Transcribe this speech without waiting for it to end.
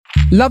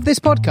Love this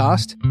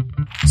podcast?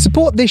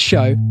 Support this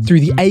show through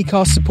the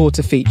Acast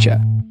supporter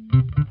feature.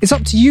 It's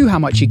up to you how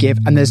much you give,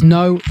 and there's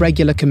no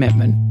regular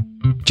commitment.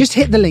 Just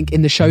hit the link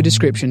in the show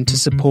description to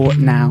support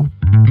now.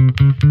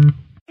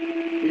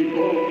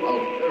 People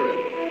of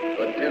Earth,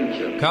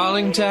 attention.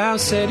 Calling Tau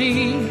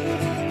City,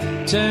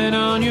 turn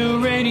on your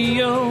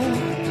radio.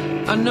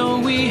 I know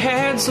we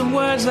had some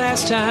words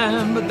last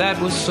time, but that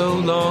was so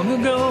long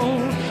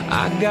ago.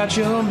 I got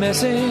your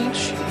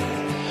message.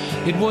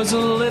 It was a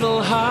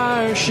little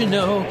harsh, you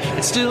know.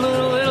 It's still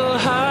a little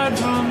hard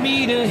for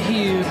me to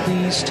hear.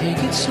 Please take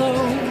it slow.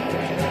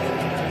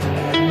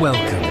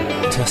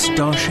 Welcome to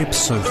Starship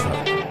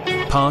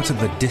Sofa, part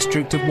of the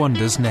District of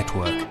Wonders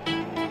network,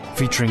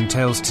 featuring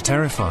tales to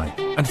terrify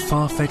and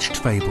far-fetched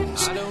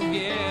fables.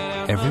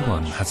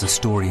 Everyone has a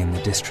story in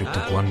the District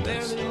of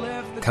Wonders.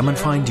 Come and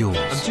find yours.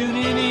 I'm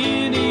tuning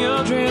in to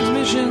your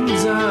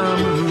transmissions.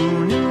 I'm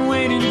marooned and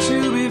waiting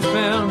to be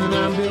found, and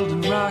I'm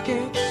building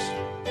rockets.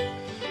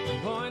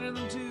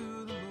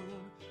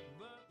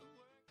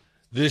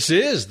 This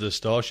is the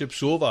Starship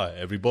Sofa.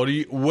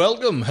 Everybody,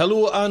 welcome,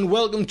 hello, and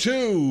welcome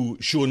to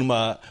show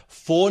number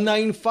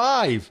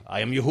 495.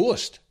 I am your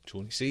host,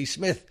 Tony C.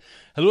 Smith.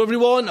 Hello,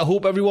 everyone. I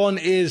hope everyone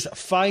is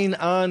fine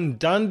and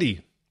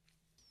dandy.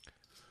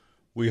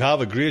 We have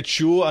a great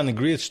show and a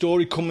great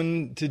story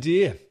coming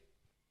today.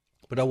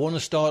 But I want to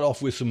start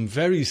off with some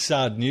very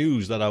sad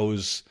news that I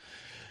was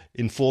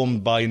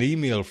informed by an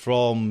email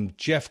from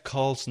Jeff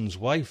Carlson's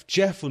wife.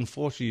 Jeff,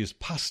 unfortunately, has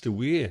passed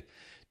away.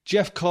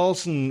 Jeff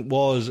Carlson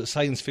was a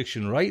science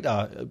fiction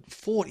writer, a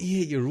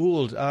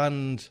 48-year-old,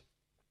 and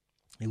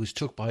he was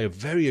took by a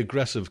very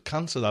aggressive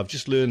cancer that I've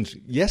just learned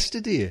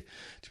yesterday,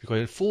 to be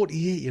quite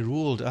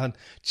 48-year-old. And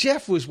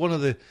Jeff was one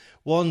of the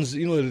ones,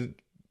 you know,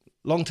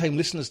 long-time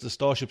listeners to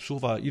Starship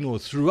Sofa, you know,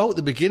 throughout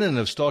the beginning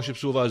of Starship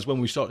Sofa is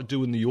when we started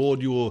doing the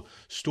audio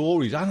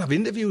stories. And I've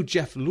interviewed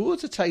Jeff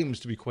loads of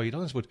times, to be quite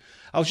honest, but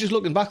I was just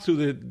looking back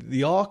through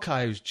the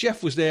archives.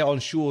 Jeff was there on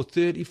show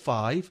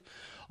 35,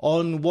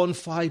 on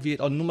 158,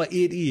 on number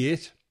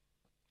 88,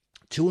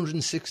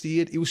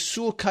 268. He was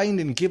so kind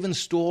in giving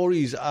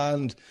stories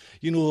and,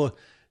 you know,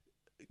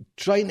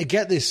 trying to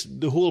get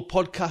the whole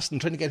podcast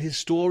and trying to get his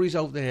stories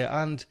out there.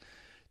 And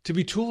to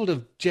be told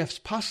of Jeff's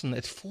passing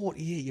at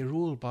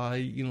 48-year-old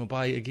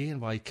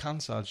by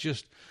cancer, it's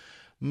just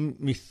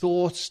me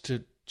thoughts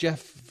to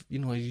Jeff, you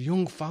know, a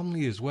young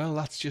family as well.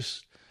 That's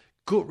just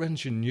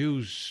gut-wrenching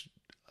news.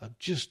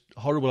 Just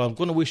horrible. I'm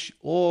going to wish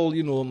all,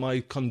 you know,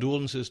 my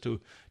condolences to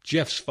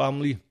Jeff's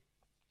family,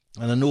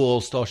 and I know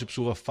all Starship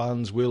Sofa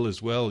fans will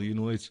as well. You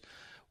know, it's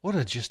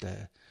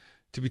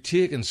to be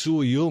taken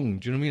so young.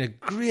 Do you know what I mean?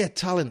 A great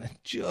talent, and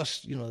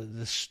just, you know,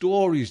 the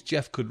stories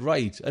Jeff could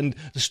write and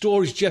the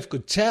stories Jeff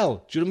could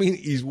tell. Do you know what I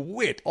mean? His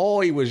wit,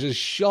 he was as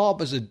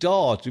sharp as a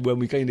dart when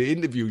we kind of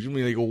interviewed. You know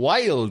what I mean? Like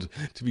wild,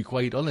 to be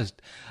quite honest.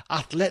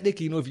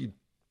 Athletic, you know, if you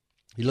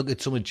look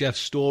at some of Jeff's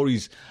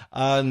stories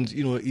and,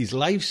 you know, his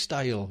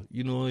lifestyle,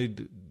 you know,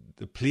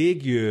 the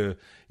plague year,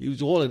 he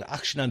was all an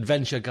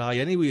action-adventure guy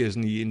anyways,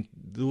 and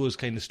those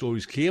kind of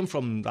stories came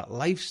from that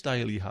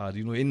lifestyle he had,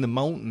 you know, in the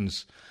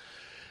mountains.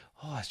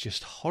 It's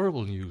just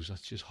horrible news.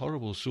 That's just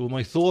horrible. So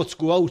my thoughts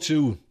go out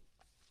to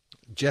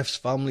Jeff's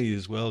family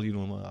as well, you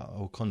know,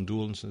 our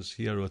condolences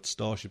here at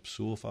Starship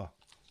Sofa.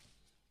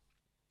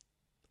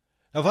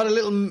 I've had a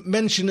little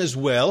mention as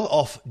well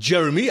of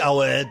Jeremy,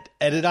 our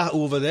editor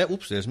over there.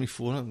 Oops, there's my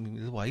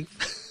phone, my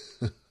wife.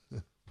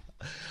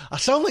 I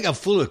sound like I'm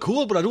full of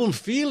cold, but I don't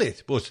feel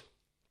it. But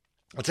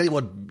I'll tell you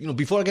what, you know,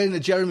 before I get into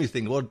Jeremy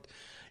thing, what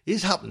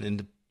is happening,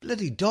 the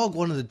bloody dog,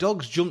 one of the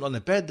dogs jumped on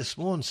the bed this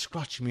morning,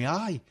 scratched my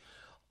eye.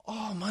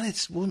 Oh man,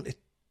 it's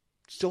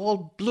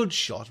all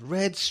bloodshot,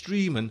 red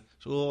streaming.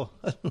 So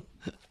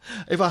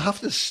if I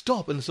have to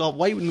stop and start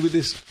wiping with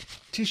this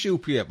tissue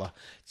paper,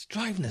 it's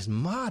driving us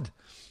mad.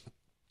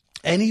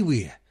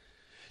 Anyway,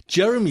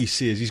 Jeremy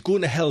says he's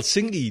going to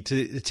Helsinki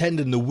to attend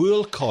in the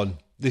Worldcon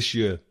this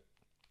year.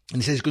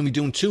 And he says he's going to be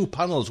doing 2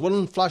 panels, one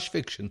on flash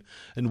fiction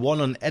and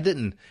one on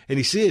editing. And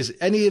he says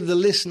any of the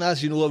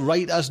listeners, you know,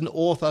 writers and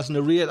authors and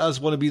narrators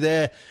want to be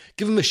there,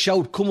 give him a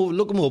shout, come up,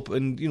 look him up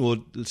and, you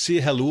know,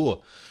 say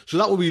hello. So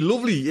that would be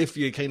lovely if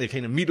you kind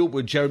of meet up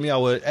with Jeremy,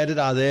 our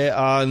editor there,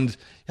 and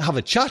have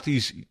a chat. I think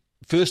he's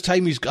first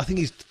time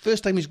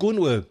he's going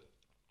to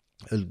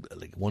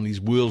like one of these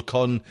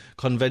Worldcon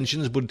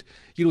conventions, but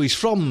you know, he's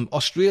from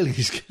Australia.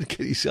 He's going to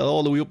get himself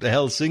all the way up to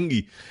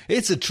Helsinki.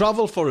 It's a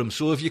travel for him,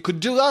 so if you could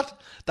do that,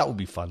 that would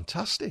be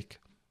fantastic.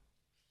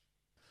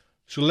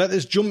 So let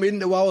us jump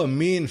into our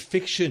main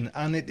fiction,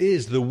 and it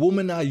is The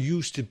Woman I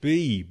Used to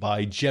Be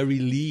by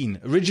Gerri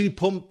Leen, originally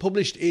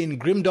published in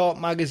Grimdark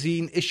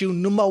magazine issue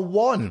number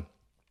 1.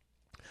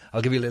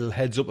 I'll give you a little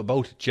heads up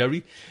about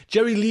Gerri.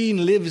 Gerri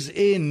Leen lives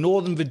in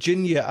Northern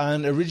Virginia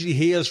and originally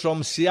hails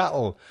from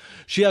Seattle.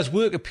 She has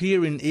work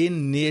appearing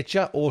in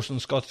Nature,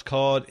 Orson Scott's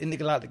Card,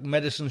 Intergalactic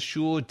Medicine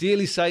Show,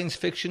 Daily Science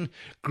Fiction,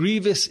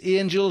 Grievous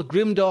Angel,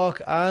 Grimdark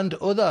and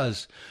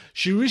others.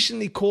 She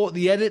recently caught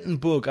the editing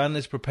bug and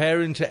is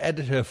preparing to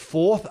edit her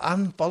 4th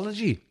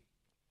anthology.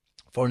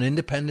 for an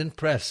independent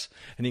press,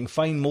 and you can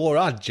find more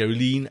at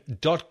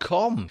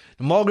gerrileen.com.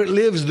 Margaret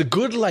lives the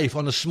good life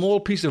on a small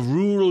piece of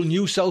rural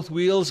New South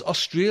Wales,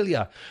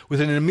 Australia, with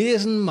an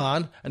amazing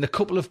man and a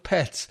couple of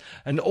pets,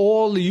 and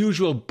all the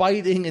usual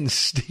biting and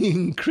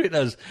stinging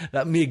critters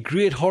that make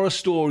great horror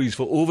stories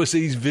for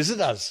overseas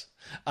visitors.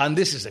 And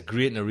this is a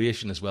great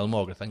narration as well,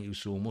 Margaret. Thank you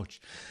so much.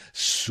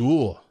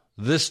 So,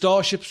 the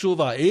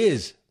StarShipSofa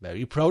is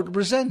very proud to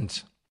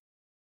present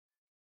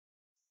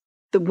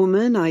The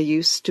Woman I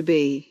Used to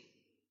Be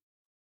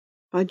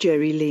by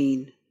Gerri,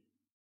 Leen.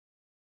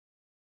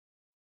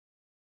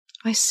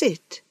 I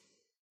sit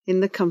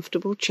in the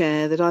comfortable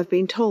chair that I've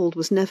been told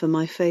was never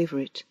my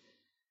favourite,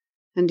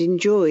 and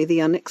enjoy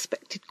the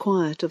unexpected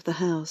quiet of the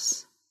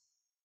house.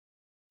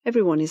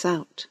 Everyone is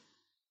out.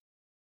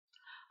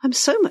 I'm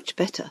so much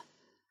better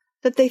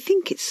that they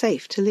think it's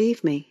safe to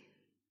leave me.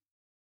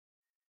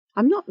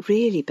 I'm not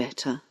really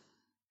better,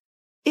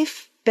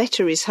 if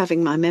better is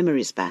having my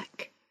memories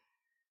back,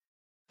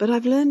 but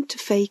I've learned to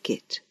fake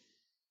it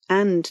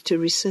and to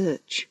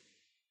research.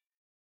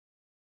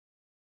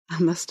 I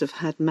must have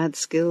had mad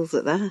skills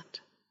at that.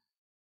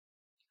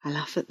 I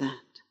laugh at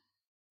that.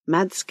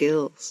 Mad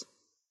skills.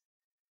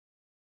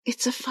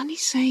 It's a funny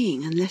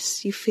saying,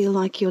 unless you feel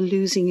like you're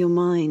losing your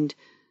mind,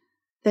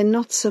 then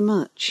not so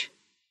much.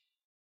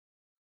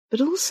 But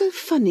also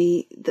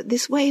funny that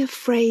this way of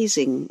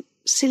phrasing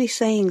silly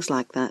sayings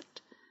like that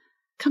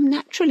come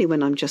naturally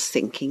when I'm just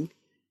thinking.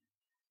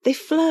 They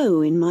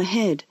flow in my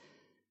head,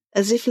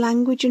 as if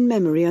language and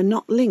memory are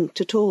not linked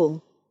at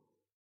all.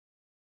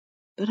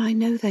 But I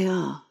know they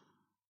are.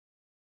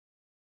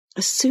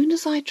 As soon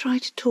as I try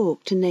to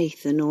talk to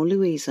Nathan or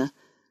Louisa,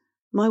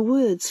 my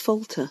words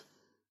falter.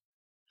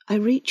 I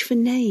reach for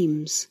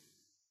names,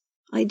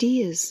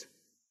 ideas,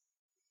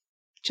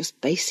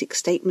 just basic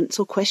statements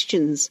or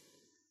questions,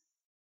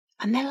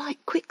 and they're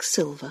like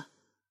quicksilver,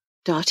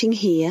 darting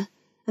here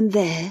and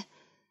there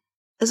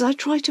as I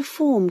try to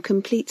form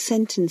complete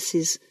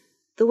sentences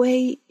the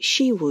way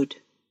she would.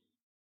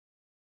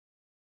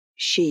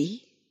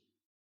 She,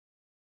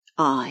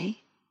 I.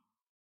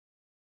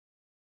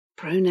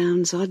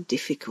 Pronouns are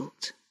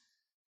difficult.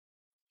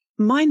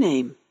 My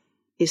name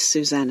is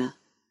Susanna.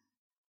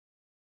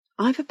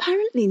 I've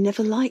apparently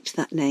never liked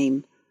that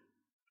name,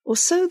 or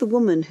so the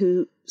woman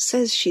who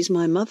says she's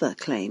my mother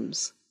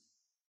claims.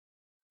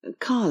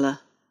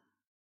 Carla.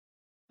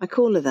 I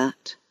call her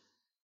that,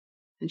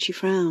 and she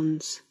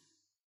frowns.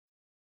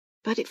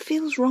 But it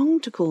feels wrong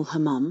to call her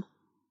mum.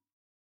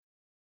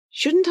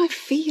 Shouldn't I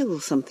feel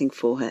something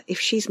for her if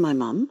she's my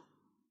mum?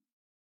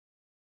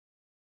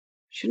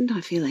 Shouldn't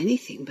I feel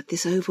anything but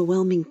this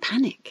overwhelming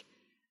panic,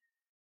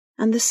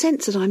 and the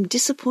sense that I'm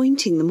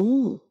disappointing them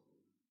all?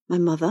 My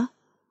mother,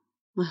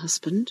 my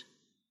husband,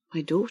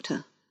 my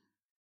daughter.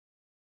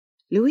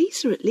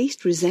 Louisa at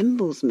least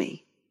resembles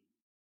me.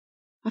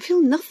 I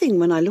feel nothing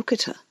when I look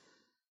at her,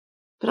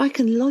 but I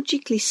can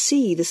logically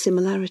see the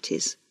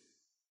similarities,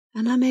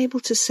 and I'm able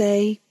to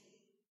say,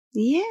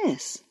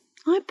 yes,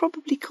 I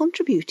probably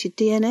contributed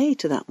DNA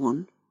to that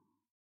one.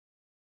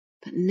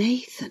 But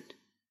Nathan,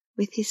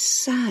 with his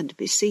sad,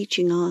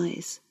 beseeching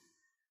eyes,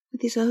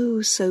 with his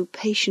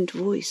oh-so-patient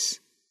voice,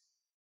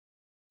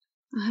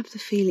 I have the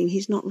feeling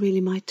he's not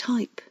really my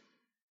type,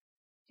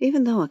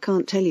 even though I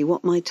can't tell you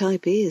what my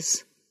type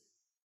is.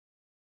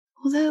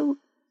 Although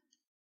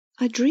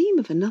I dream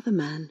of another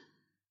man,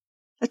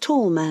 a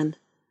tall man,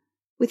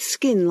 with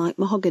skin like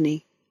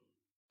mahogany,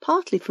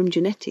 partly from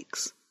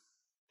genetics,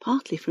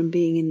 partly from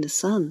being in the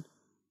sun.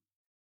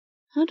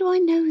 How do I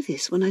know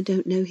this when I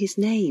don't know his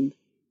name?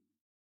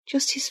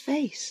 Just his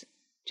face,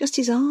 just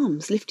his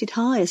arms lifted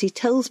high as he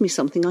tells me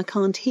something I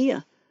can't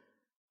hear.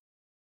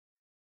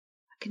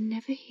 I can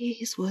never hear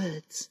his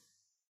words,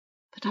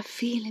 but I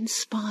feel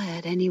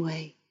inspired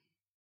anyway.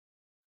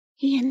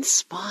 He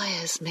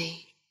inspires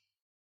me.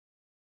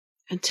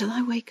 Until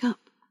I wake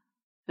up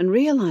and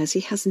realize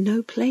he has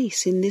no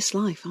place in this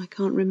life I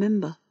can't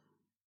remember.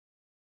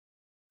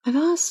 I've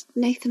asked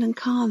Nathan and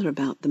Carla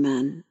about the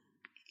man,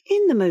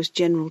 in the most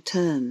general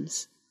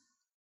terms.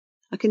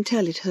 I can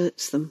tell it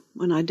hurts them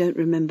when I don't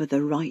remember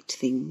the right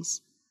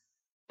things,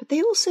 but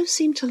they also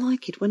seem to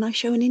like it when I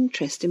show an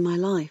interest in my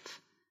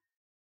life.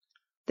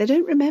 They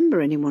don't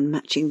remember anyone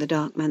matching the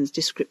dark man's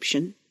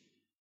description.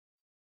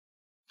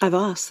 I've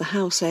asked the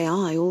house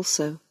AI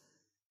also,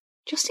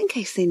 just in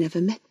case they never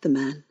met the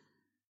man,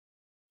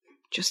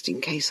 just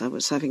in case I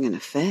was having an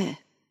affair.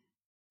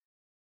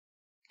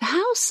 The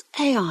house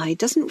AI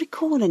doesn't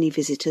recall any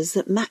visitors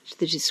that matched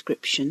the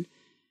description,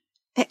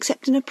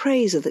 except an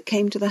appraiser that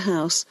came to the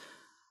house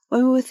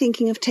when we were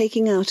thinking of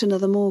taking out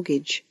another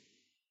mortgage.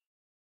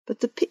 But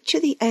the picture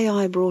the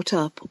AI brought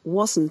up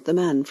wasn't the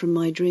man from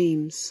my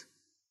dreams.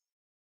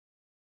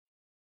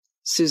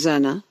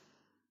 Susanna.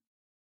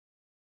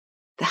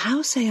 The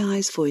house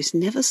AI's voice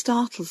never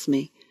startles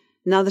me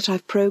now that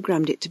I've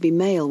programmed it to be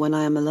male when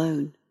I am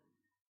alone.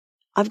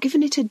 I've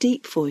given it a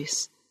deep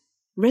voice,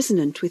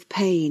 resonant with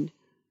pain,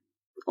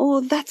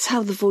 or that's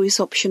how the voice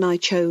option I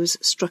chose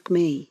struck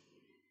me.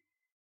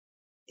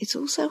 It's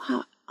also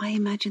how I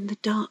imagine the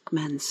dark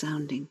man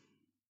sounding,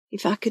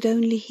 If I could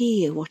only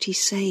hear what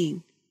he's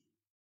saying.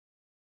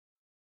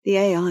 The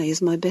AI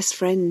is my best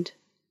friend.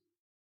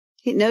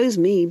 It knows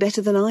me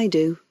better than I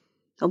do,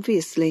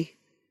 obviously.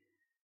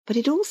 But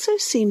it also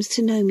seems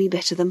to know me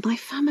better than my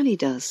family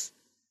does.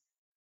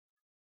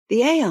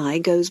 The AI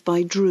goes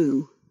by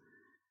Drew.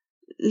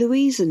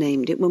 Louisa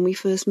named it when we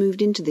first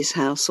moved into this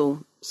house,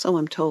 or so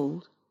I'm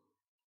told.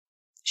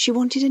 She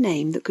wanted a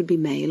name that could be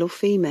male or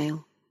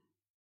female.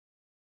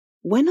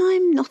 When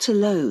I'm not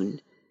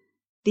alone,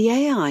 the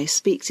AI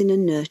speaks in a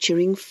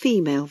nurturing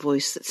female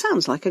voice that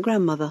sounds like a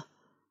grandmother.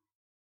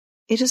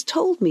 It has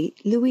told me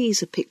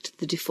Louisa picked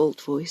the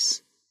default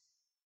voice.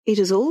 It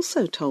has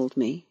also told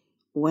me,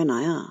 when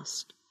I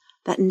asked,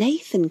 that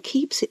Nathan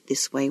keeps it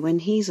this way when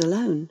he's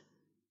alone.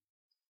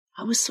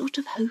 I was sort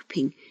of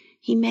hoping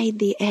he made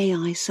the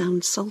AI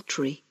sound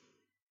sultry.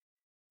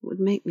 It would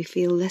make me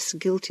feel less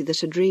guilty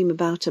that I dream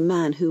about a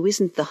man who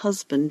isn't the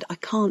husband I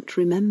can't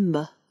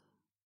remember.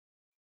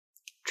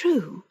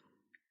 Drew,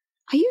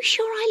 are you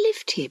sure I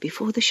lived here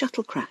before the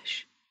shuttle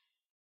crash?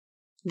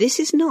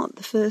 This is not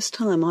the first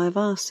time I have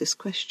asked this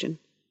question.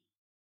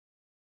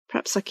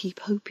 Perhaps I keep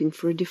hoping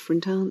for a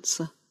different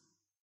answer.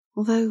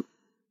 Although,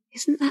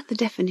 isn't that the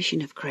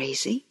definition of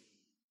crazy?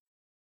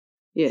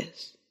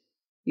 Yes,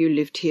 you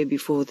lived here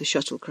before the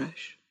shuttle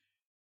crash.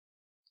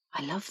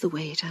 I love the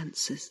way it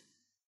answers.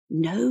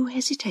 No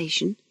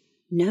hesitation,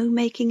 no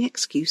making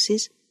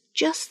excuses,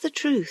 just the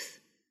truth.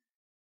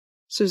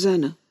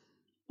 Susanna,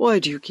 why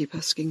do you keep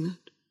asking that?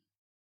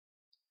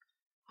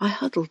 I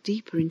huddled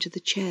deeper into the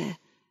chair,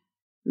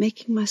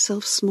 making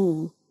myself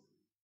small,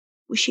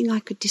 wishing I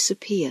could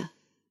disappear.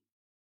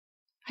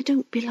 I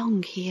don't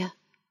belong here,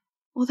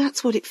 or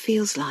that's what it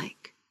feels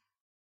like.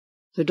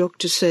 The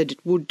doctor said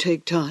it would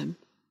take time.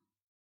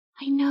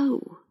 I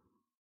know.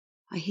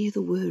 I hear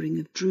the whirring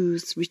of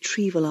Drew's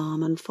retrieval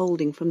arm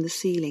unfolding from the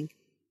ceiling.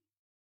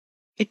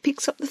 It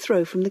picks up the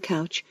throw from the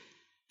couch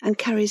and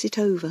carries it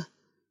over,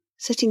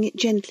 setting it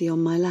gently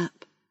on my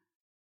lap.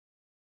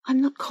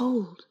 I'm not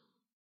cold.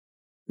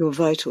 Your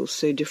vitals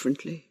say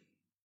differently.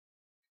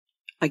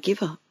 I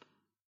give up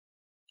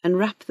and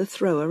wrap the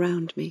throw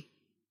around me.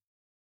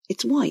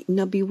 It's white,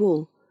 nubby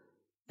wool,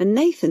 and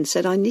Nathan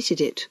said I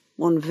knitted it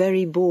one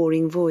very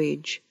boring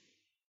voyage.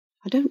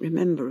 I don't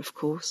remember, of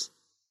course.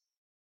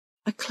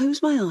 I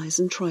close my eyes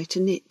and try to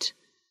knit,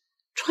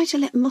 try to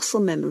let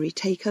muscle memory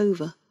take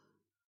over.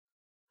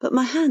 But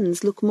my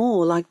hands look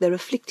more like they're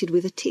afflicted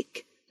with a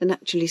tic than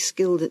actually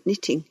skilled at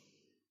knitting.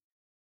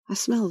 I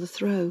smell the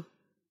throw.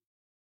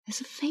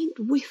 There's a faint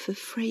whiff of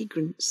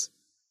fragrance,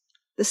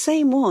 the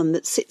same one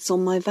that sits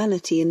on my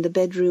vanity in the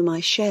bedroom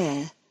I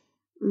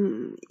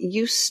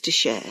used to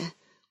share,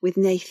 with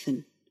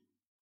Nathan.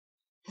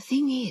 The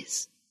thing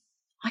is,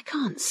 I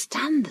can't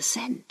stand the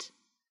scent.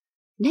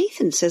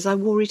 Nathan says I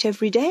wore it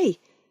every day,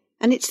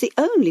 and it's the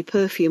only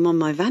perfume on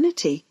my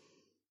vanity.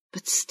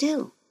 But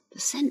still,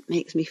 the scent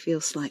makes me feel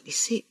slightly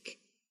sick.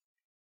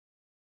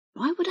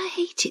 Why would I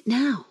hate it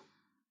now?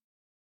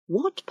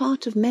 What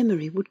part of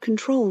memory would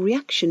control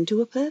reaction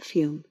to a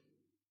perfume?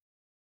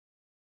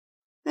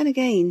 Then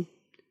again,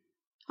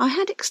 I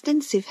had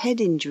extensive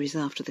head injuries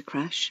after the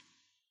crash.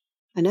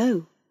 I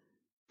know,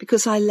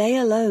 because I lay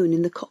alone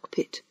in the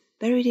cockpit,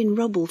 buried in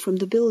rubble from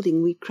the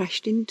building we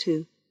crashed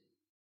into.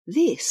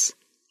 This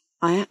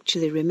I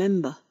actually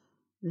remember.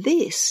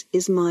 This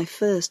is my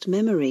first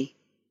memory.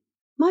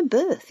 My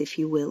birth, if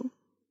you will.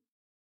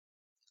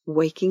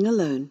 Waking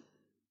alone,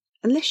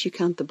 unless you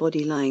count the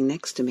body lying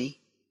next to me.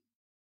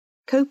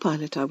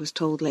 Co-pilot, I was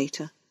told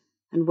later,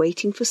 and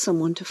waiting for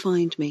someone to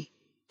find me,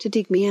 to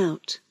dig me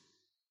out.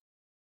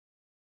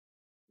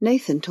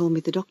 Nathan told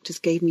me the doctors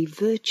gave me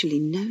virtually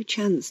no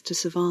chance to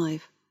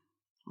survive.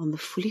 On the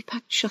fully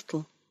packed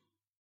shuttle,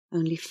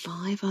 only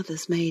 5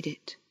 others made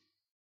it.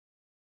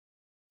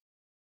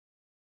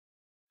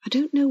 I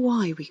don't know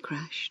why we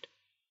crashed.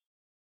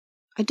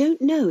 I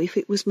don't know if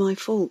it was my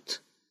fault.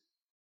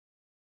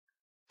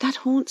 That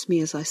haunts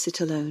me as I sit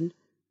alone,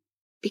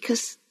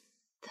 because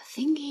the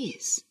thing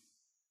is,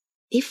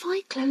 if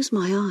I close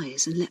my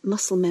eyes and let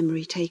muscle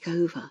memory take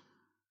over,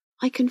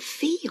 I can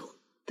feel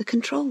the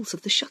controls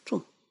of the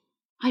shuttle.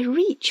 I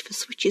reach for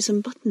switches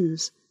and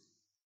buttons,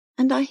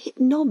 and I hit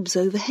knobs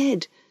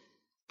overhead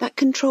that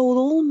control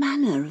all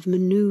manner of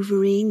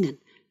manoeuvring and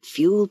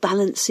fuel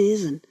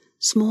balances and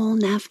small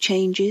nav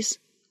changes.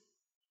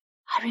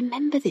 I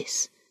remember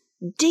this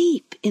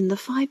deep in the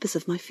fibres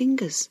of my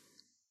fingers.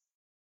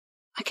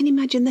 I can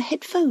imagine the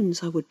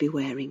headphones I would be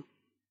wearing,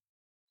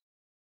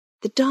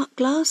 the dark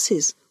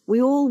glasses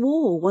we all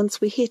wore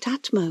once we hit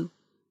Atmo,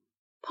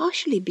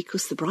 partially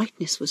because the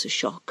brightness was a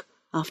shock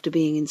after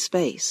being in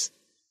space,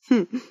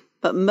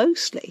 but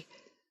mostly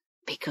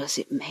because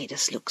it made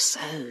us look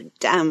so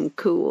damn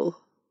cool.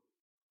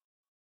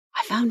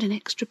 I found an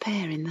extra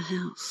pair in the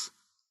house.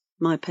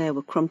 My pair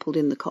were crumpled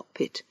in the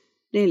cockpit,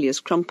 nearly as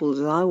crumpled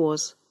as I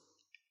was,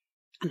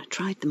 and I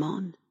tried them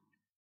on.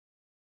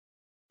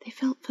 They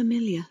felt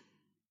familiar.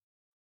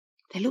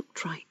 They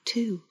looked right,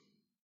 too.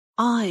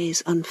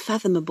 Eyes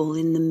unfathomable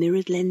in the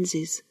mirrored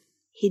lenses,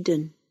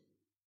 hidden.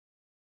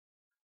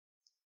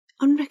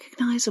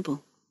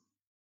 unrecognisable.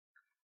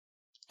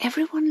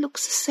 Everyone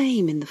looks the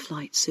same in the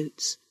flight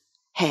suits.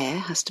 Hair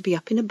has to be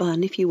up in a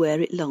bun if you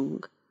wear it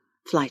long.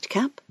 Flight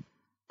cap,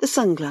 the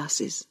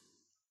sunglasses.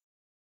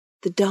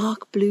 The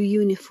dark blue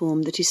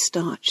uniform that is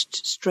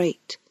starched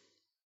straight.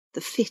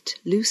 The fit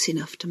loose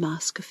enough to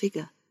mask a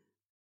figure.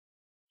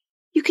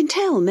 You can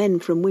tell men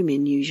from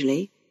women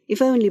usually,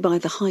 if only by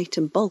the height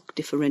and bulk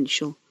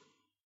differential.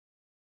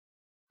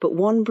 But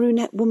one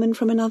brunette woman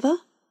from another?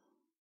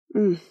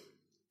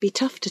 Be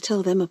tough to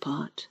tell them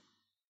apart.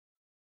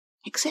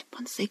 Except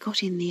once they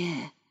got in the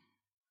air,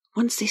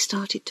 once they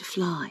started to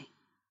fly.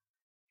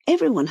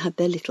 Everyone had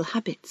their little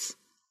habits.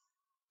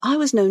 I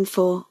was known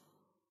for...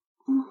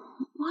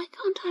 why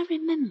can't I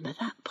remember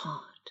that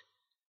part?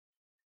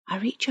 I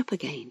reach up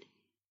again,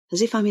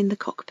 as if I'm in the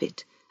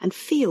cockpit, and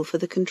feel for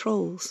the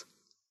controls.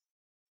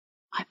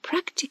 I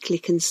practically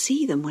can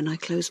see them when I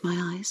close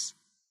my eyes.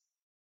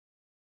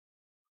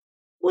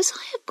 Was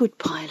I a good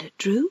pilot,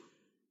 Drew?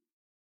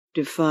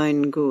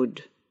 Define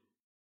good.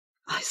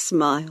 I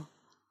smile.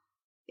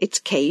 It's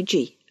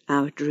cagey,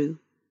 our Drew,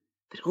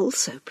 but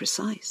also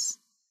precise.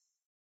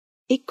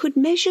 It could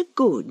measure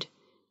good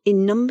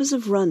in numbers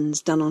of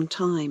runs done on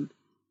time,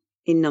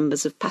 in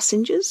numbers of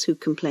passengers who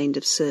complained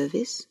of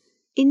service,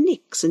 in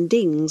nicks and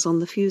dings on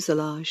the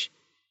fuselage,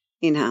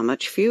 in how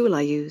much fuel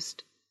I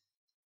used.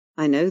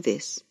 I know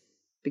this,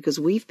 because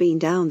we've been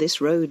down this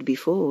road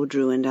before,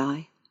 Drew and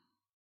I.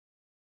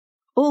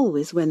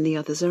 Always when the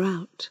others are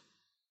out.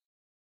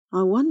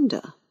 I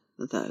wonder,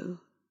 though,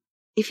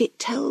 if it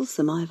tells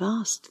them I've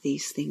asked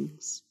these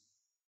things.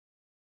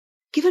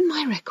 Given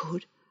my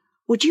record,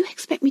 would you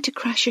expect me to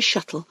crash a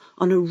shuttle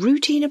on a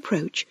routine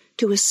approach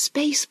to a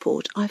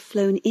spaceport I've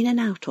flown in and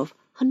out of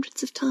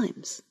hundreds of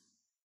times?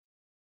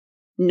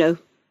 No.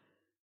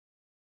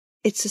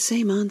 It's the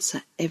same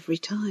answer every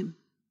time.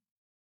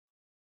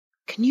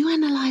 Can you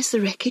analyse the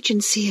wreckage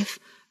and see if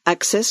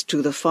access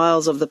to the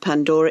files of the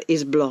Pandora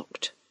is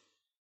blocked?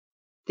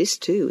 This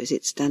too is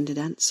its standard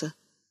answer.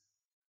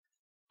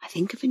 I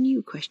think of a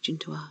new question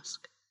to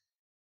ask.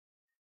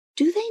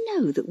 Do they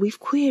know that we've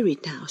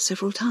queried now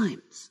several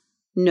times?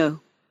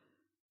 No.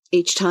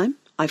 Each time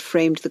I've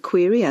framed the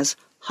query as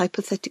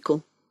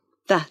hypothetical.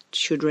 That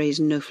should raise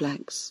no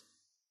flags.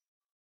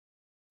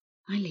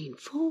 I lean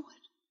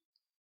forward,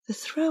 the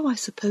throw I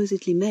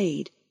supposedly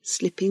made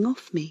slipping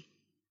off me.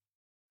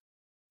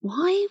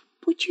 Why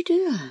would you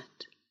do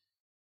that?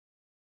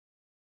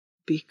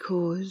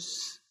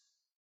 Because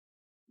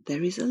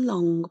there is a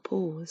long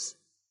pause.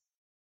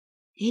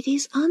 It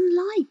is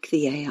unlike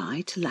the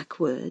AI to lack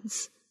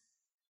words,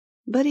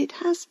 but it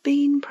has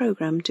been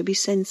programmed to be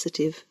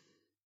sensitive,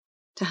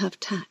 to have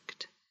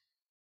tact.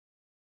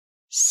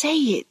 Say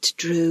it,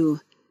 Drew.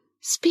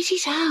 Spit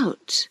it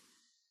out.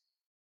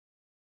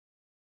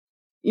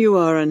 You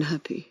are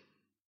unhappy.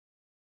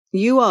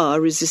 You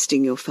are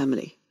resisting your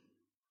family.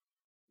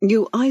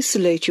 You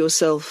isolate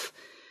yourself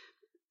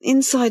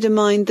inside a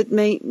mind that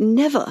may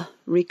never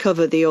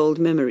recover the old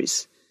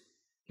memories.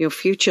 Your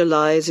future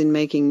lies in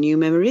making new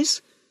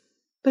memories.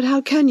 But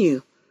how can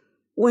you,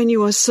 when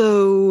you are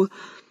so...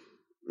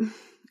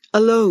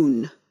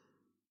 alone?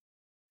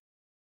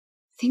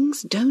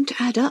 Things don't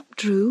add up,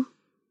 Drew.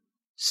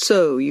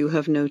 So you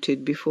have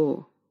noted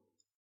before.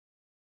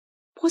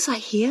 Was I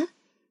here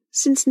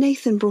since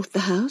Nathan brought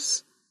the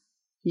house?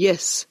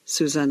 Yes,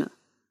 Susanna.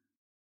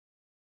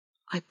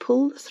 I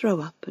pull the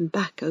throw up and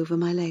back over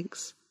my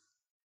legs.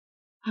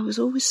 I was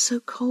always so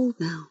cold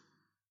now.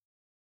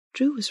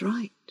 Drew was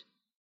right.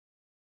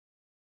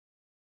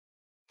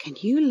 Can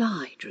you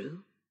lie, Drew?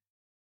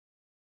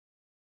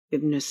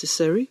 If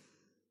necessary.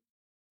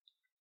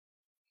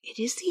 It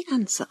is the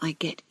answer I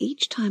get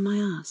each time I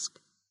ask.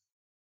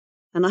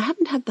 And I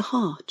haven't had the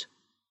heart,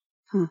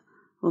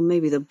 or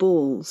maybe the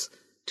balls,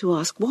 to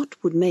ask what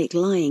would make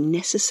lying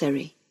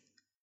necessary.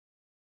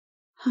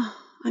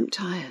 I'm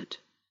tired.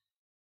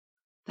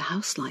 The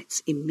house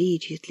lights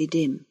immediately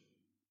dim.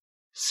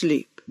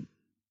 Sleep.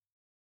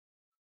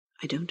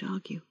 I don't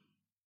argue.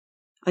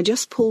 I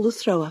just pull the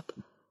throw up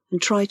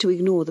and try to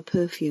ignore the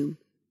perfume.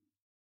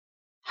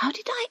 How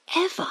did I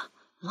ever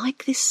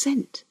like this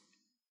scent?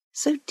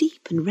 So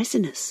deep and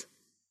resinous.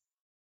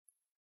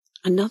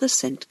 Another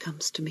scent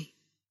comes to me,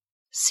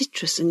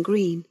 citrus and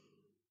green,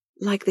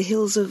 like the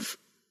hills of...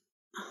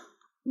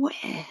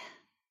 where?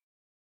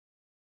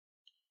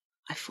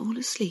 I fall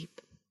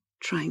asleep,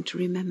 trying to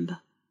remember,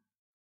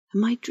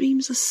 and my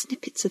dreams are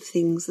snippets of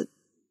things that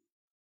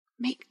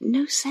make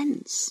no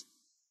sense,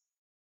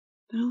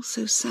 but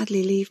also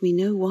sadly leave me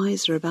no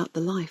wiser about the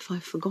life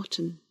I've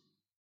forgotten.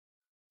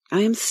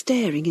 I am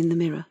staring in the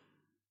mirror.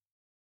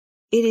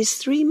 It is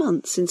 3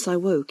 months since I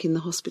woke in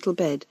the hospital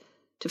bed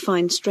to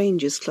find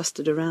strangers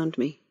clustered around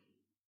me.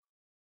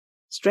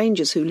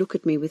 Strangers who look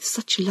at me with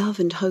such love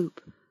and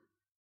hope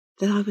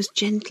that I was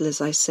gentle as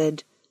I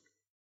said,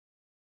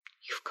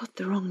 "You've got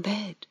the wrong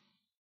bed."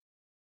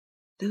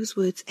 Those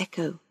words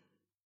echo,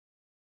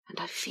 and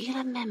I feel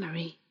a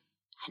memory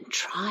and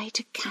try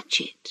to catch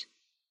it.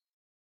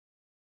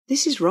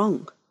 This is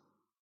wrong.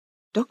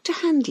 Dr.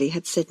 Handley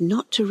had said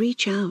not to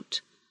reach out,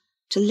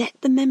 to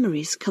let the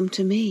memories come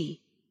to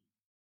me.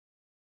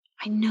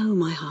 I know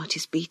my heart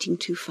is beating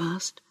too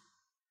fast,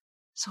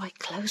 so I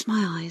close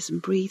my eyes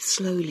and breathe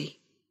slowly.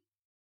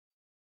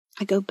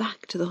 I go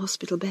back to the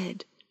hospital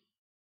bed.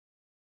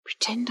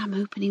 Pretend I'm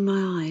opening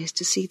my eyes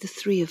to see the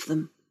three of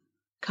them,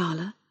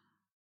 Carla,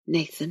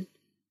 Nathan,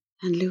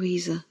 and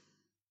Louisa.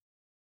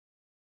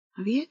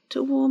 I've yet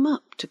to warm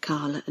up to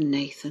Carla and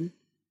Nathan,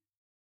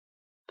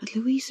 but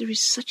Louisa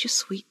is such a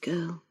sweet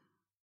girl,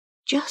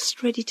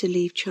 just ready to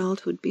leave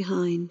childhood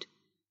behind,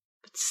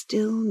 but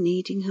still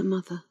needing her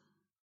mother.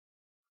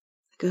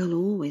 The girl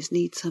always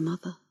needs her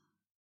mother.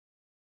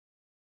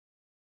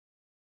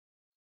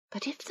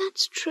 But if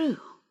that's true,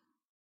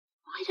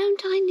 why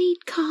don't I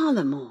need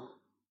Carla more?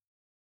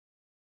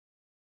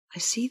 I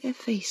see their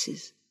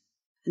faces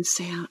and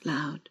say out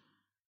loud,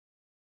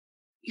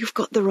 "You've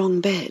got the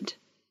wrong bed."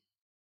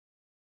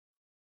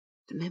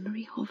 The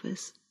memory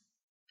hovers,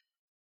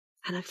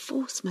 and I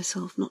force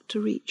myself not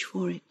to reach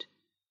for it.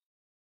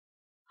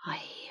 I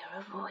hear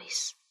a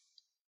voice,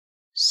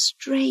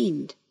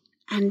 strained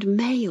and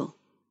male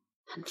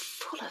and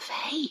full of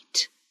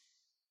hate.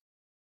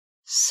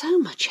 So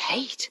much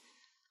hate,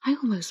 I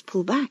almost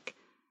pull back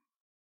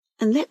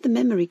and let the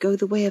memory go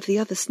the way of the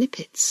other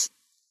snippets.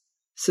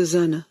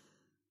 "Susanna,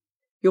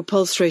 your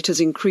pulse rate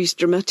has increased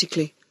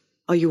dramatically.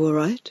 Are you all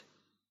right?"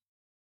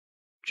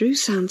 Drew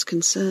sounds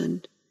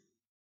concerned.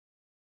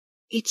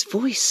 Its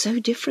voice so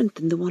different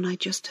than the one I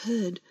just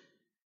heard.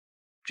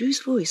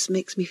 Drew's voice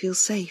makes me feel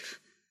safe,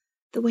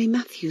 the way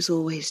Matthew's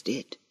always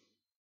did.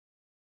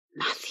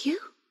 "Matthew?"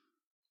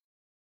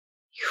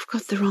 "You've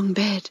got the wrong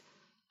bed,"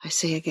 I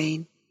say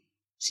again,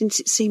 since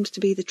it seems to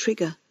be the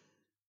trigger.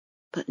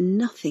 But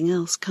nothing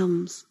else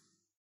comes.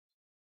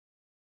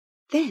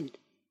 Then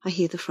I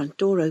hear the front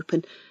door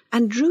open,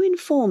 and Drew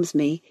informs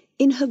me,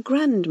 in her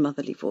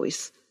grandmotherly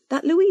voice,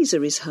 that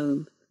Louisa is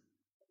home.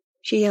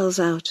 She yells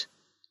out,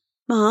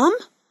 "Mom?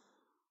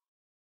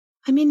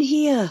 I'm in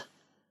here."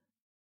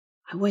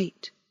 I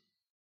wait,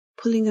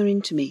 pulling her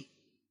into me,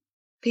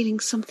 feeling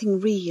something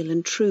real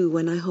and true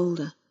when I hold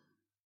her.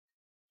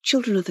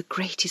 Children are the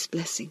greatest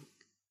blessing.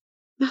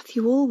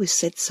 Matthew always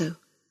said so,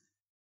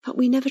 but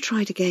we never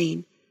tried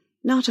again,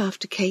 not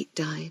after Kate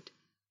died.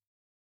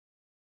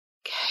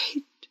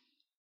 "Kate."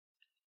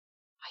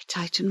 I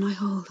tighten my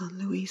hold on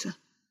Louisa.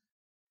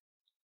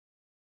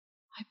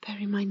 I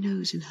bury my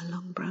nose in her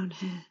long brown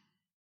hair.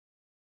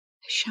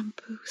 Her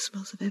shampoo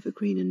smells of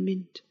evergreen and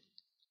mint.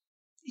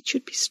 It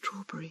should be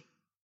strawberry.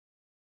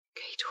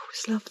 Kate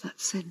always loved that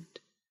scent.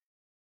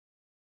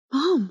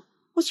 "Mom,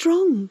 what's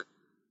wrong?"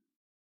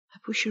 I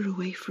push her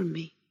away from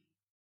me.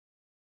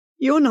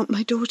 "You're not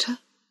my daughter."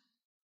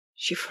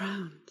 She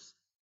frowns.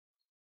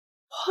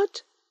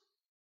 "What?"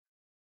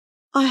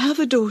 "I have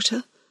a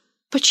daughter,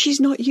 but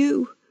she's not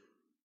you.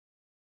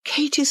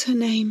 Kate is her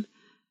name,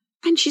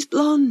 and she's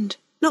blonde,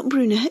 not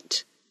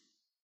brunette."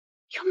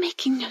 "You're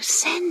making no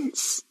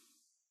sense."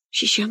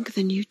 "She's younger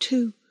than you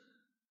too.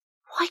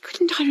 Why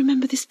couldn't I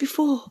remember this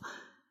before?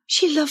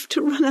 She loved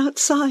to run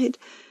outside.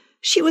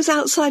 She was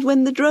outside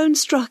when the drone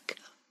struck.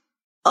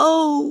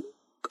 Oh,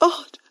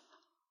 God,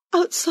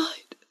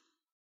 outside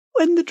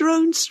when the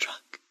drone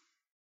struck.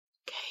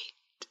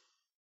 Kate."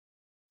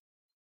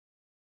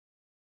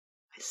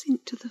 I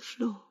sink to the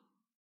floor,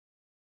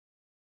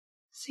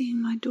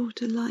 seeing my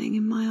daughter lying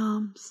in my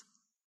arms,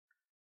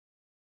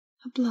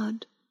 her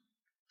blood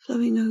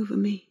flowing over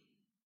me.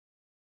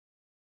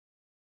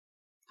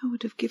 I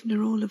would have given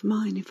her all of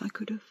mine if I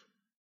could have.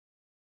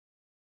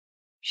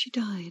 She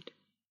died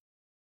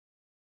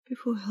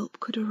before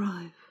help could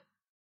arrive.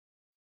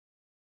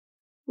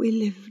 We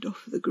lived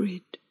off the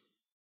grid.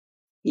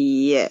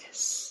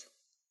 Yes.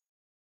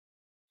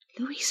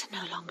 Louisa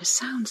no longer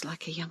sounds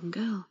like a young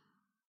girl.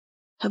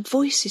 Her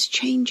voice is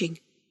changing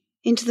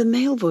into the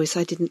male voice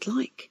I didn't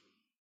like.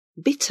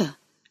 Bitter,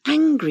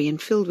 angry,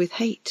 and filled with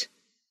hate.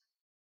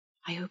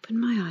 I open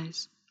my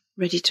eyes,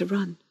 ready to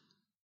run.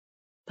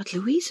 But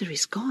Louisa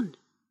is gone.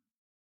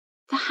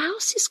 The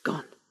house is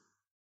gone.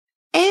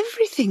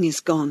 Everything is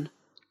gone.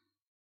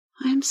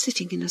 I am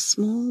sitting in a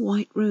small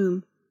white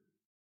room.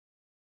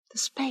 The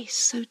space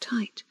so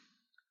tight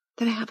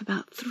that I have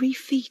about 3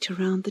 feet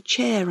around the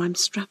chair I'm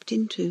strapped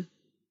into.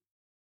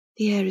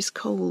 The air is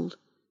cold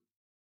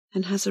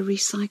and has a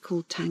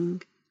recycled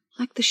tang,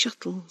 like the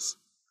shuttles.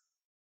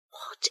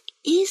 What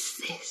is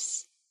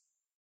this?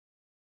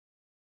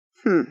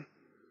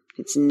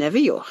 It's never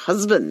your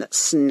husband that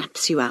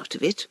snaps you out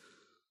of it.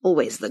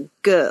 Always the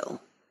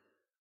girl.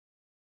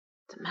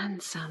 The man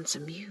sounds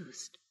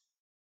amused.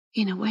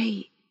 In a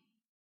way,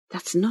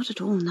 that's not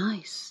at all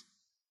nice.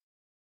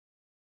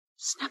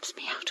 Snaps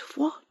me out of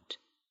what?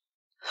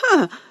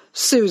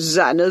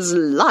 Susanna's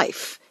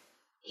life,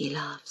 he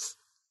laughs.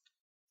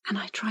 And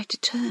I try to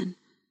turn,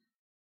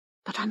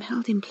 but I'm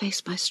held in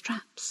place by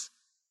straps.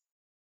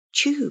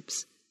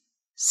 Tubes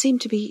seem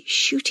to be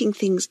shooting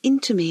things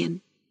into me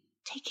and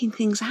taking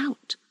things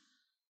out.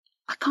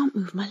 I can't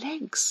move my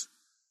legs.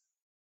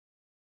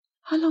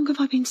 How long have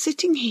I been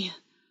sitting here?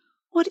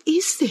 What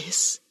is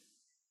this?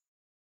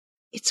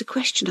 It's a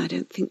question I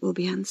don't think will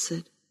be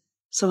answered.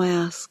 So I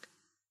ask,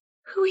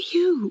 "Who are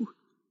you?"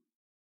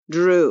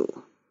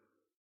 "Drew."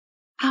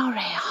 "Our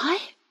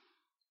AI?"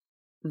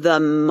 "The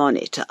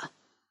monitor.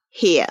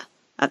 Here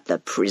at the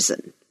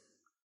prison.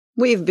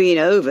 We've been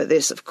over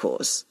this, of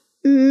course,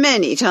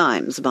 many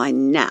times by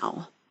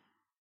now."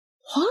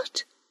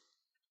 "What?"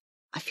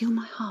 I feel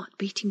my heart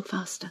beating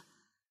faster,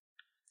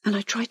 and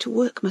I try to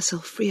work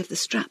myself free of the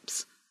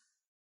straps,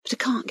 but I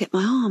can't get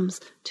my arms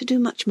to do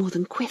much more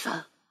than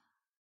quiver.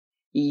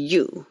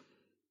 "You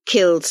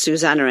killed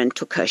Susanna and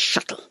took her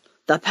shuttle,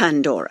 the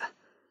Pandora.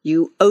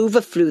 You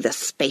overflew the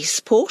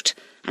spaceport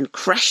and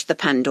crashed the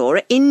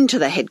Pandora into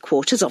the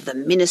headquarters of the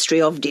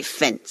Ministry of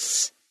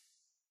Defense."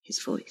 His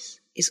voice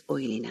is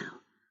oily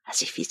now,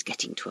 as if he's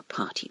getting to a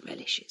party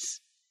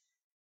relishes.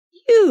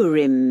 "You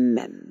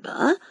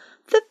remember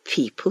the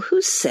people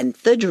who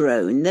sent the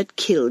drone that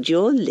killed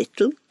your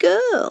little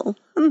girl?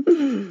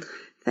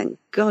 Thank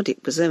God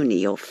it was only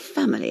your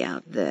family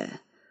out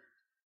there.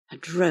 A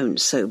drone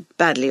so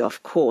badly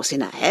off course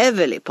in a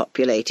heavily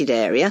populated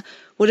area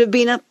would have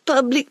been a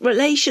public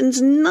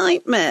relations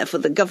nightmare for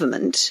the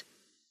government."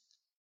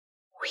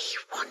 "We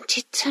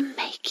wanted to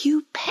make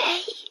you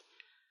pay."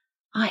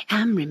 I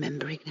am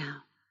remembering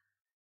now.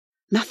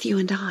 Matthew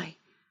and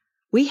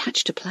we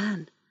hatched a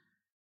plan.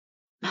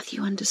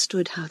 Matthew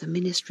understood how the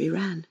ministry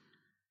ran.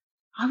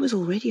 I was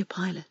already a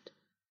pilot,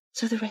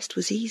 so the rest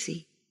was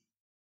easy.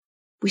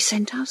 We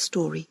sent our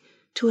story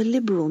to a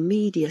liberal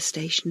media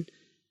station,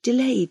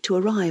 delayed to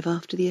arrive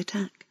after the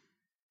attack.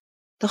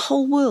 The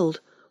whole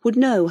world would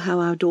know how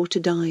our daughter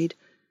died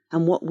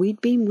and what we'd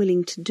been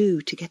willing to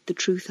do to get the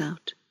truth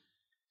out.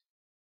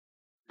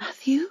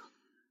 "Matthew?"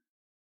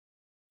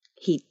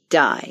 "He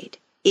died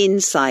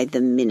inside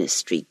the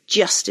ministry,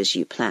 just as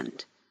you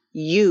planned.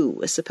 You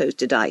were supposed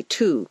to die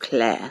too,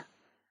 Claire."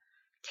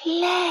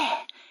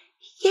 "Claire?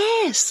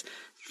 Yes,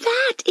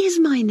 that is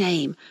my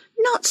name,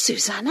 not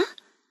Susanna.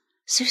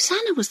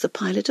 Susanna was the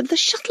pilot of the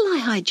shuttle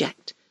I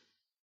hijacked.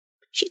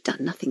 She'd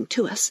done nothing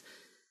to us,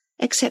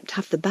 except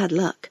have the bad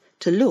luck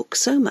to look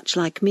so much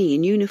like me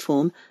in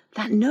uniform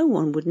that no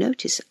one would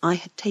notice I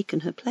had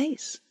taken her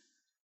place.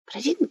 But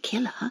I didn't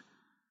kill her.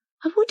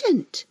 I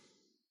wouldn't.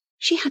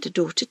 She had a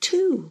daughter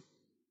too.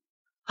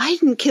 I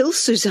didn't kill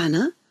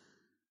Susanna."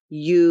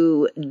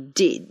 "You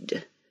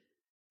did.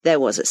 There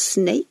was a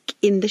snake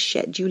in the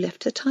shed you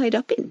left her tied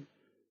up in.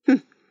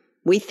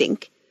 We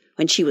think,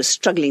 when she was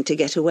struggling to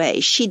get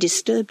away, she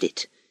disturbed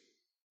it.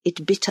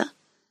 It bit her.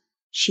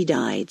 She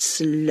died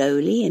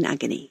slowly in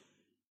agony."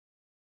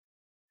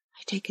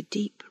 I take a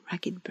deep,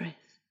 ragged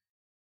breath.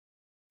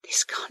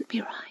 This can't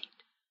be right.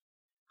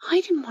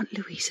 I didn't want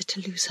Louisa to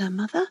lose her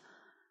mother.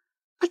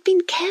 I'd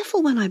been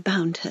careful when I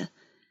bound her.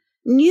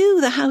 Knew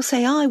the house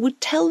AI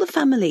would tell the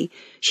family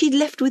she'd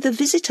left with a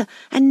visitor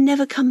and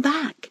never come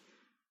back.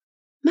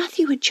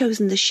 Matthew had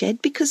chosen the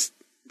shed because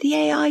the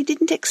AI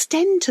didn't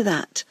extend to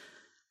that.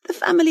 The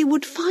family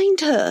would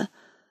find her.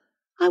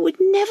 I would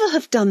never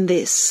have done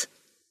this.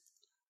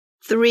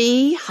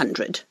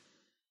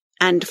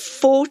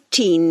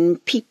 314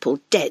 people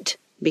dead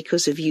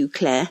because of you,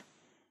 Claire.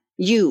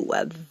 You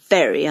were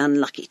very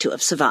unlucky to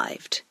have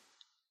survived."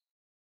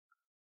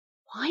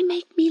 "Why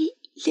make me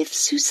live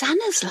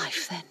Susanna's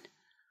life, then?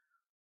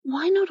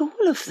 Why not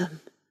all of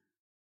them?"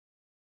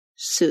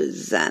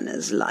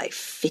 "Susanna's life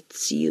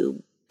fits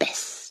you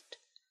best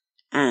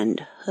and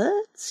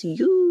hurts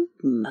you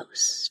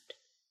most."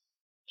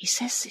 He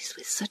says this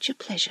with such a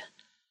pleasure,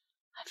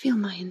 I feel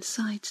my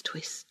insides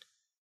twist.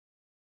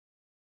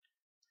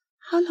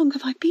 "How long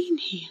have I been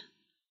here?"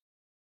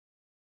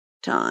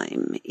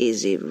 "Time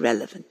is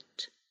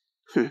irrelevant.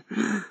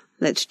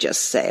 Let's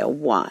just say a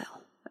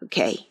while,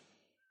 okay?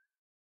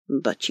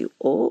 But you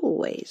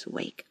always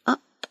wake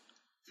up.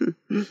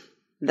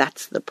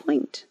 That's the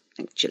point,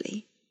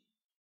 actually.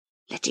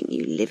 Letting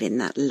you live in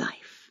that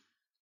life,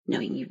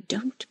 knowing you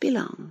don't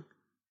belong,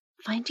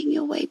 finding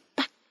your way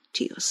back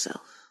to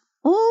yourself,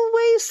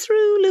 always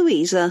through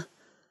Louisa,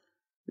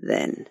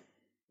 then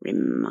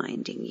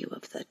reminding you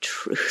of the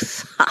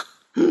truth."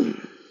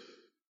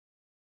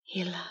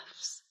 He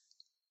laughs,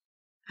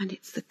 and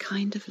it's the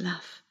kind of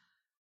laugh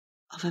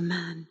of a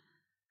man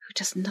who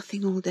does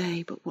nothing all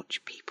day but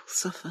watch people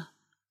suffer.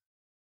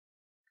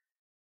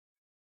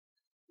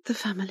 "The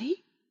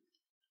family?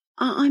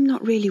 I'm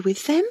not really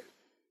with them?"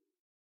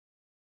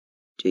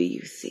 "Do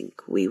you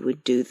think we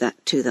would do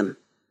that to them?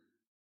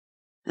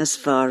 As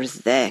far as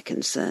they're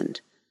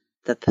concerned,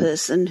 the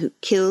person who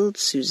killed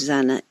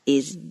Susanna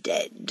is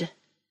dead."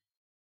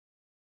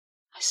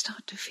 I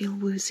start to feel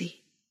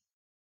woozy,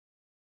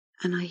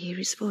 and I hear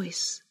his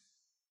voice,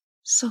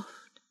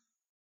 soft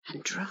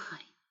and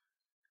dry,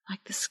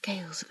 like the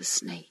scales of a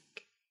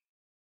snake.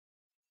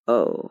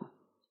 "Oh,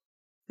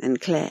 and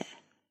Claire,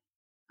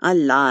 I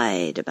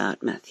lied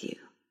about Matthew.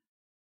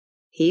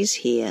 He's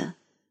here,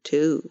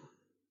 too.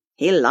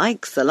 He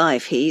likes the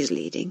life he's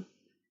leading.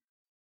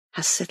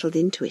 Has settled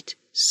into it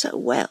so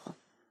well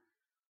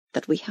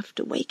that we have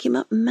to wake him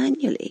up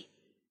manually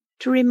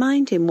to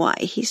remind him why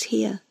he's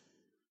here.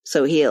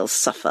 So he'll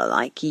suffer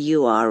like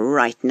you are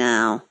right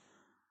now.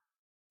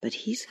 But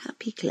he's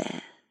happy,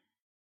 Claire.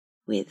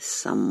 with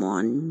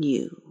someone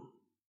new.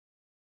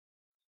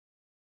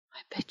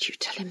 I bet you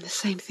tell him the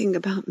same thing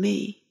about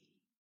me.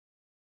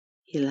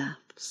 He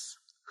laughs.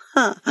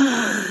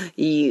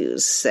 You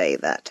say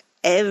that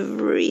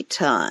every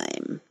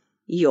time.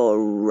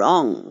 You're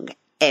wrong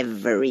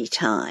every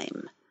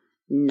time.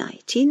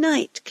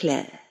 Nighty-night,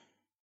 Claire.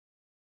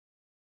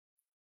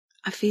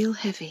 I feel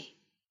heavy.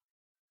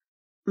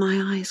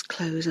 My eyes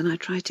close and I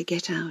try to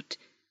get out.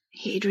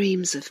 He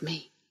dreams of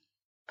me,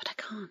 but I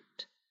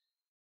can't.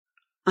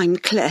 I'm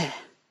Claire.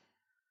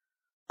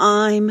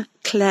 I'm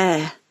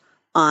Claire.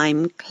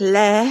 I'm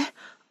Claire.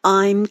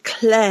 I'm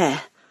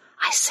Claire.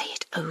 I say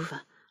it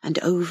over and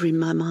over in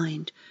my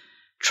mind,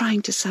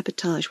 trying to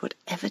sabotage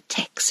whatever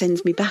text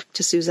sends me back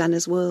to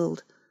Susanna's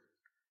world.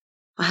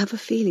 I have a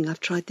feeling I've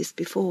tried this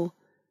before.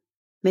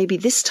 Maybe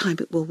this time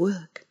it will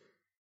work.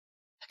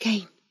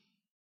 Again,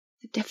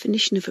 the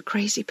definition of a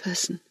crazy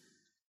person,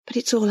 but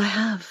it's all I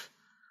have.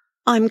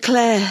 I'm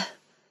Claire.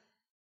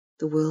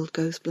 The world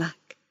goes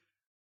black.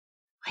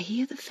 I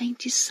hear the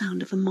faintest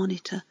sound of a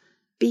monitor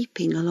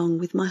beeping along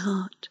with my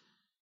heart.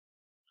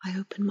 I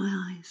open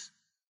my eyes,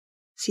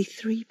 see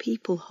 3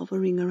 people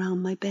hovering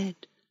around my bed,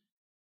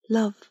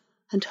 love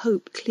and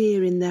hope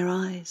clear in their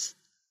eyes.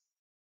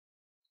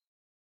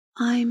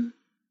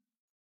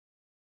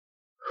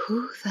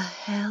 Who the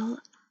hell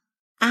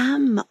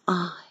am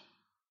I?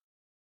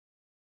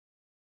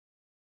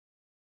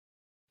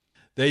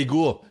 There you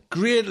go.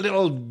 Great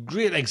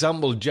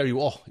example, Gerri.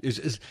 Oh,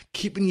 is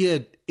keeping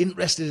you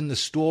interested in the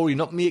story,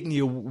 not making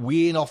you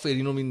wane off it,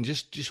 you know what I mean?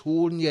 Just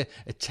holding your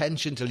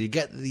attention till you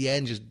get to the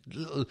end, just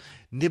little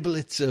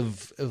nibblets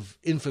of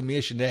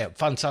information there.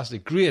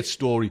 Fantastic. Great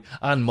story.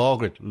 And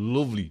Margaret,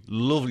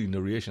 lovely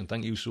narration.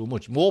 Thank you so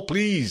much. More,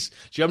 please.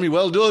 Gerri,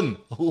 well done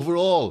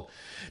overall.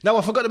 Now,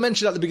 I forgot to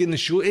mention at the beginning of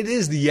the show, it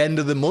is the end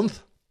of the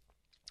month.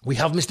 We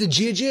have Mr.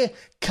 JJ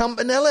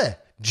Campanella.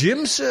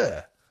 Jim,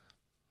 sir.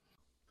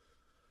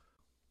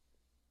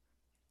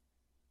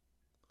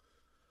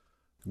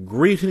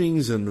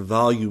 Greetings and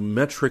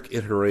volumetric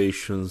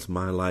iterations,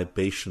 my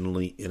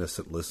libationally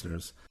innocent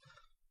listeners,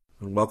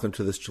 and welcome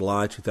to this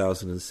July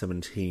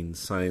 2017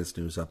 Science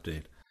News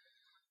Update.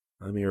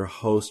 I'm your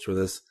host for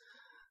this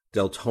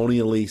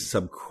Deltonially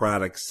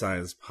Subcratic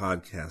Science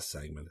Podcast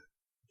segment,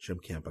 Jim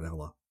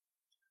Campanella.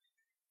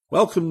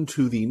 Welcome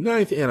to the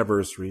 9th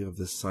anniversary of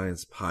this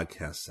Science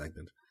Podcast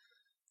segment.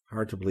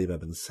 Hard to believe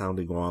I've been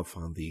sounding off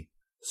on the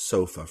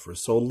sofa for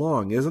so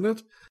long, isn't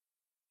it?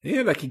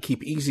 And I can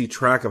keep easy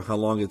track of how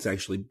long it's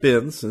actually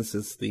been, since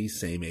it's the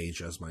same age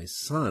as my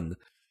son.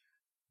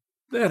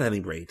 At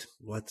any rate,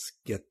 let's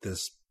get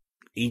this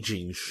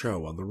aging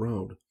show on the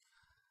road.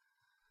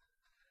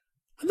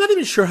 I'm not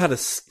even sure how to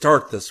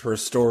start this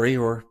first story,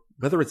 or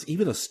whether it's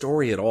even a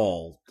story at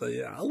all.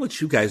 I'll let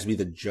you guys be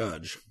the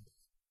judge.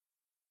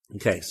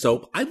 Okay,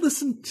 so I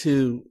listen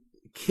to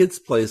Kids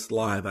Place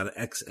Live on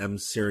XM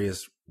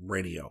Sirius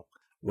Radio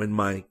when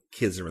my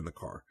kids are in the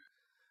car.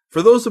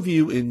 For those of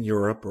you in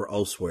Europe or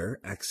elsewhere,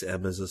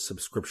 XM is a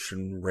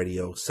subscription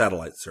radio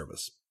satellite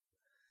service.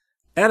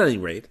 At any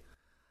rate,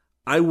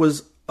 I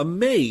was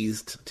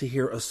amazed to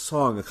hear a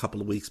song a couple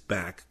of weeks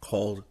back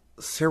called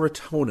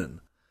Serotonin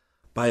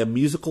by a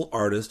musical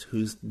artist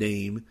whose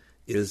name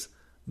is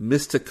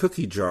Mr.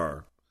 Cookie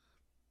Jar.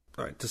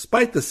 All right,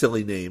 despite the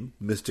silly name,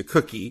 Mr.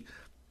 Cookie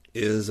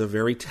is a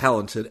very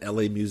talented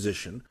LA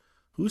musician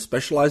who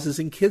specializes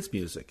in kids'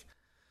 music.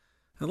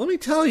 And let me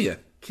tell you,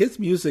 kids'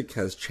 music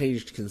has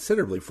changed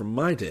considerably from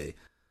my day.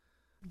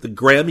 The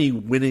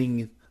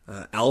Grammy-winning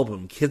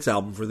kids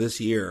album for this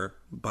year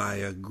by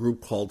a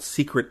group called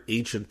Secret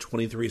Agent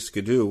 23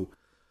 Skidoo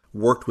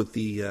worked with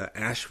the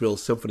Asheville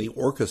Symphony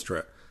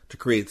Orchestra to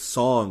create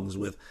songs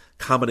with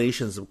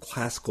combinations of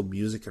classical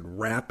music and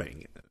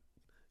rapping.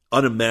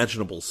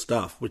 Unimaginable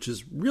stuff, which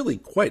is really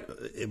quite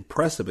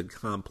impressive and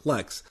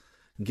complex,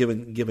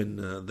 given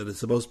that it's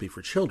supposed to be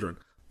for children.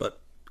 But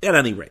at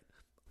any rate,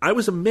 I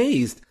was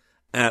amazed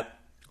at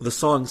the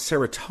song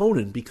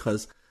Serotonin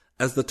because,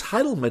 as the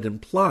title might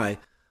imply,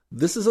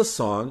 this is a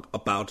song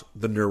about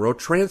the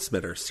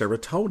neurotransmitter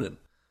serotonin.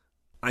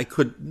 I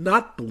could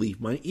not believe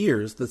my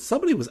ears that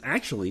somebody was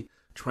actually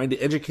trying to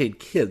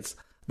educate kids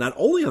not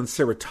only on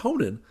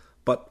serotonin,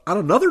 but on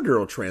another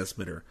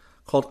neurotransmitter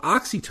called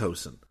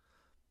oxytocin.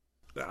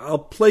 I'll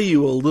play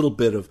you a little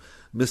bit of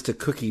Mr.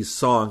 Cookie's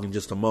song in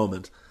just a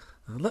moment.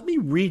 Let me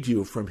read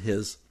you from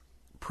his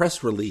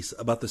press release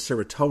about the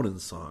serotonin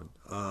song.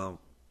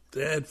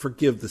 And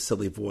forgive the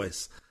silly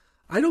voice.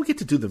 I don't get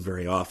to do them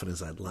very often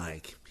as I'd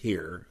like,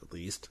 here at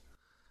least.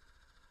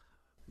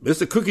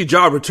 Mr. Cookie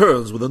Jar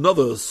returns with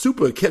another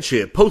super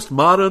catchy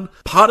postmodern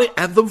party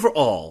anthem for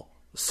all.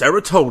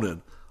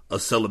 Serotonin, a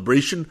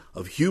celebration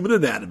of human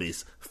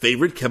anatomy's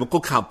favorite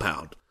chemical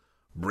compound,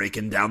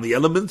 breaking down the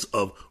elements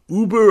of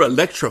uber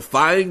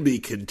electrifying the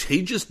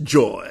contagious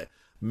joy.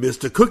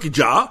 Mr. Cookie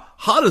Jar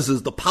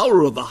harnesses the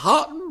power of the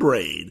heart and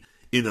brain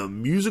in a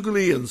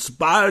musically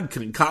inspired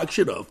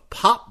concoction of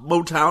pop,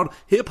 Motown,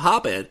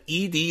 hip-hop, and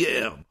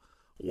EDM.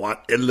 Want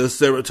endless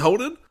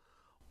serotonin?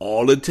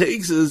 All it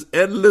takes is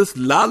endless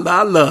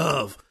la-la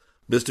love.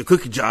 Mr.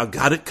 Cookie Jar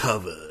got it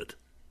covered.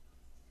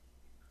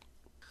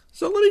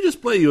 So let me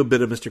just play you a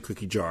bit of Mr.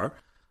 Cookie Jar.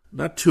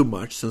 Not too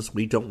much, since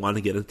we don't want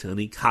to get into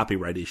any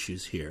copyright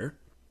issues here.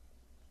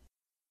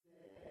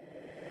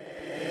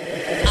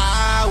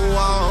 I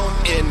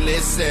want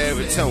endless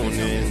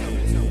serotonin,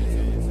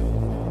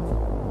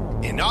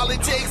 and all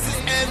it takes is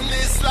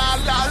endless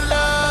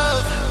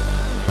love.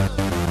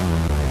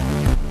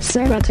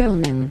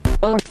 Serotonin,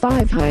 or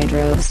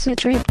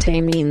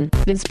 5-hydroxytryptamine,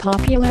 is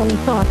popularly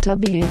thought to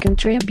be a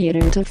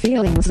contributor to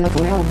feelings of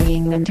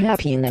well-being and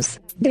happiness.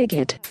 Dig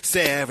it.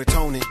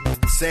 Serotonin,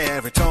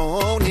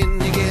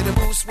 serotonin, you get a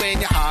boost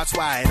when your heart's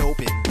wide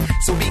open.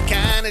 So be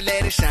kind and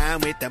let it shine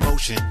with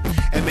emotion,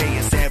 and may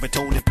your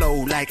serotonin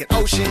flow like an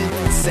ocean.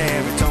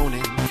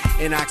 Serotonin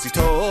and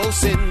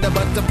oxytocin, the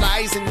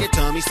butterflies in your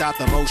tummy stop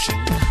the motion.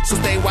 So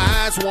stay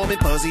wise, warm and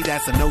fuzzy,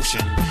 that's the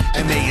notion.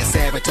 And may your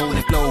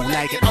serotonin flow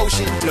like an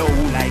ocean, flow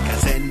like a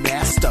Zen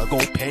master. Go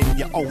pen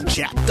your own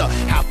chapter,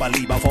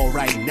 happily before,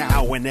 right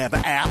now, and never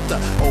after.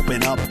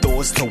 Open up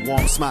doors to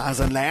warm smiles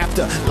and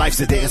laughter.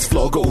 Life's a dance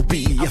floor, go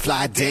be a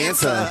fly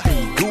dancer.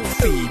 Be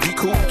goofy, be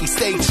kooky,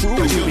 stay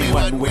true. You be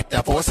one with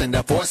the force, and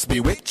the force be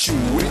with you,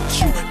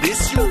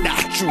 This you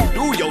not true,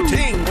 do your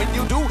thing. When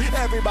you do,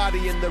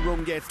 everybody in the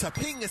room gets a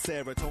ping of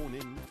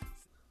serotonin.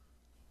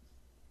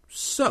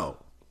 So,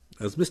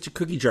 as Mr.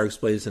 Cookie Jar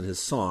explains in his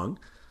song,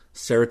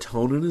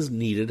 serotonin is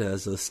needed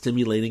as a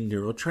stimulating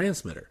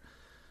neurotransmitter.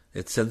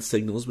 It sends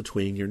signals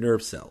between your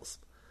nerve cells.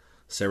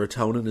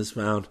 Serotonin is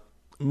found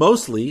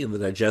mostly in the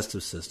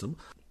digestive system,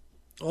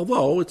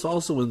 although it's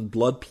also in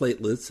blood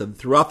platelets and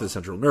throughout the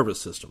central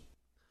nervous system.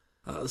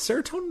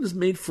 Serotonin is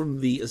made from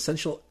the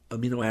essential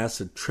amino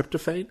acid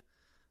tryptophan,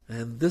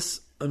 and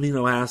this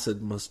amino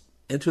acid must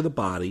enter the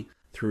body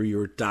through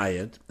your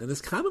diet and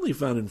is commonly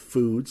found in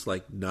foods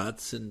like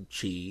nuts and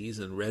cheese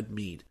and red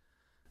meat.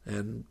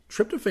 And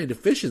tryptophan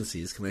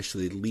deficiencies can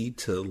actually lead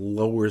to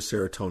lower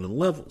serotonin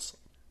levels.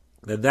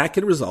 And that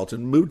can result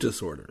in mood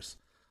disorders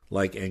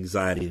like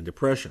anxiety and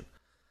depression.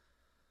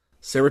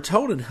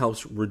 Serotonin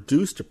helps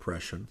reduce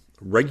depression,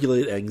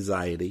 regulate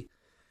anxiety,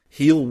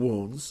 heal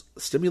wounds,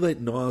 stimulate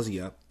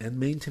nausea, and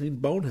maintain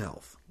bone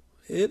health.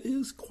 It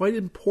is quite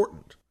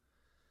important.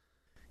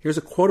 Here's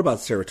a quote about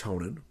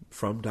serotonin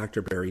from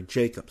Dr. Barry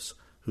Jacobs,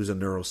 who's a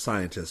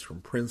neuroscientist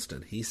from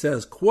Princeton. He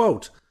says,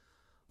 quote,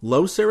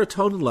 "Low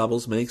serotonin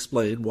levels may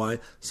explain why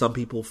some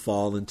people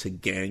fall into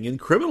gang and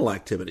criminal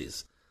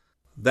activities.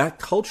 That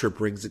culture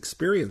brings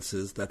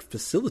experiences that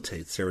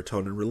facilitate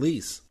serotonin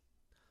release.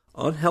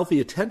 Unhealthy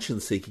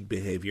attention-seeking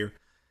behavior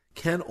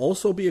can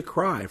also be a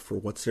cry for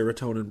what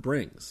serotonin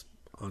brings."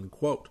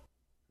 Unquote.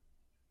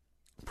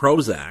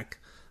 Prozac,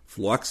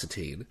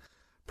 fluoxetine,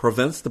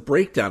 prevents the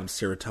breakdown of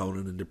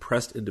serotonin in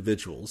depressed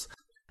individuals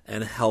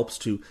and helps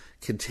to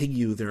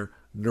continue their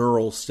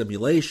neural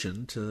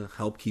stimulation to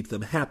help keep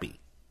them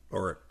happy,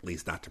 or at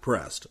least not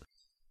depressed.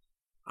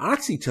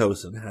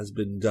 Oxytocin has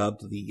been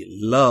dubbed the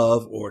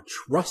love or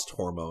trust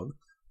hormone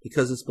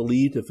because it's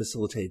believed to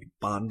facilitate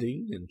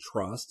bonding and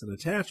trust and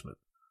attachment.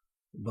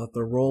 But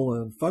the role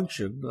and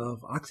function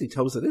of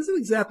oxytocin isn't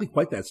exactly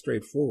quite that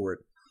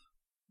straightforward.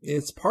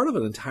 It's part of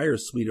an entire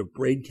suite of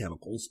brain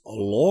chemicals,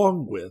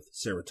 along with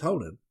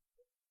serotonin,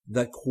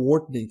 that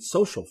coordinate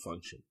social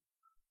function.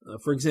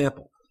 For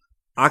example,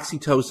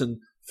 oxytocin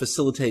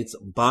facilitates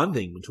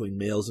bonding between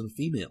males and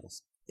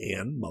females,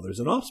 and mothers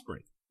and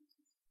offspring.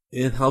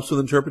 It helps with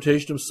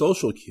interpretation of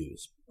social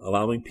cues,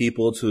 allowing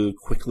people to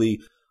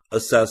quickly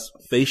assess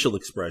facial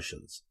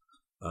expressions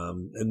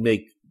and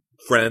make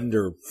friend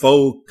or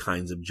foe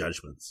kinds of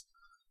judgments.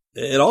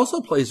 It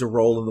also plays a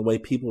role in the way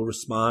people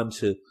respond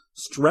to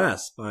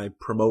stress by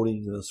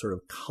promoting a sort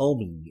of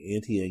calming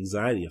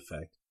anti-anxiety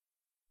effect.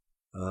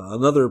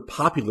 Another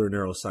popular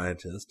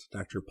neuroscientist,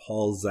 Dr.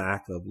 Paul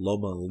Zak of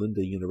Loma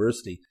Linda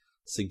University,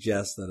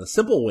 suggests that a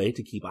simple way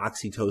to keep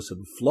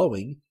oxytocin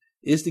flowing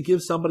is to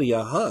give somebody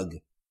a hug.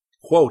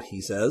 Quote, he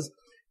says,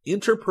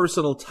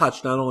 "Interpersonal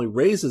touch not only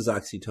raises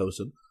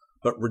oxytocin,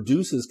 but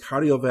reduces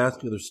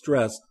cardiovascular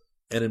stress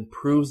and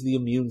improves the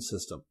immune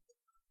system.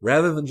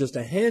 Rather than just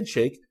a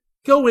handshake,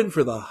 go in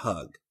for the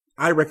hug.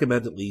 I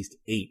recommend at least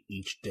 8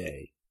 each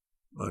day."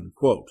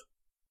 Unquote.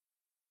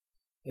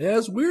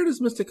 As weird as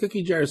Mr.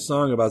 Cookie Jar's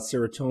song about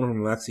serotonin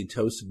and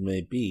oxytocin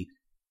may be,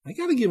 I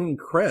gotta give him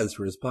creds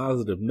for his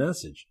positive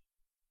message.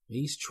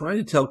 He's trying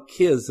to tell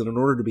kids that in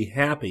order to be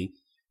happy,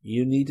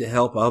 you need to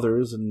help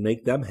others and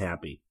make them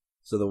happy,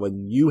 so that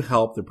when you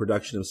help the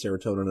production of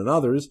serotonin in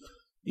others,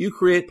 you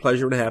create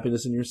pleasure and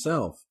happiness in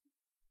yourself.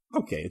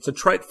 Okay, it's a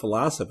trite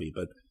philosophy,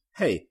 but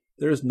hey,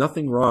 there is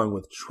nothing wrong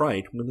with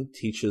trite when it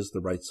teaches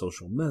the right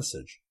social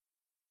message.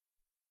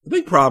 The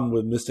big problem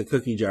with Mr.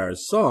 Cookie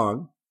Jar's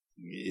song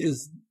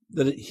is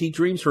that he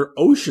dreams for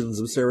oceans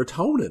of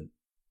serotonin,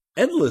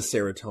 endless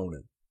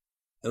serotonin.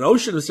 An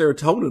ocean of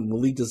serotonin will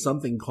lead to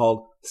something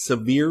called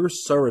severe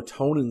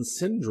serotonin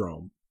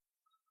syndrome.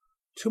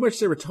 Too much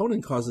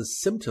serotonin causes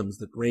symptoms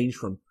that range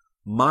from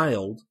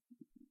mild,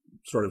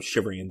 sort of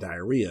shivering and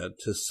diarrhea,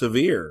 to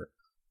severe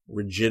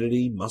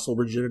rigidity, muscle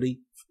rigidity,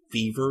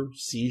 fever,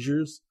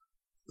 seizures.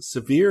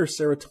 severe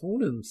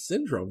serotonin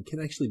syndrome can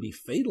actually be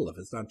fatal if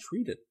it's not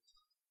treated.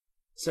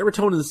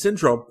 Serotonin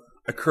syndrome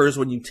occurs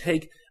when you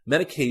take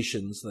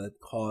medications that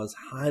cause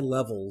high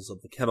levels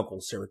of the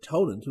chemical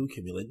serotonin to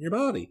accumulate in your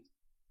body.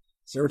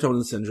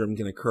 Serotonin syndrome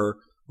can occur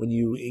when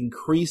you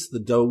increase the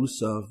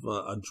dose of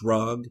a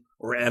drug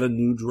or add a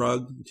new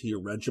drug to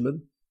your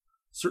regimen.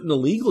 Certain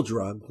illegal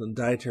drugs and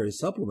dietary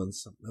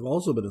supplements have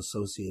also been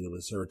associated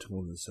with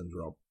serotonin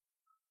syndrome.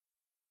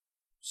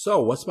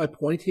 So, what's my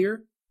point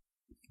here?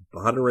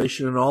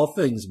 Moderation in all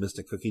things,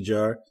 Mr. Cookie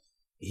Jar,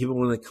 even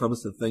when it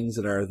comes to things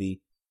that are the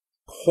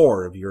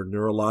core of your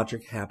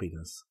neurologic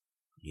happiness.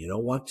 You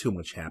don't want too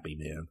much happy,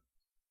 man.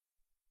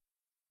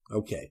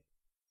 Okay,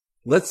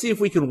 let's see if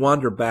we can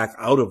wander back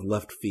out of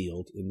left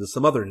field into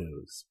some other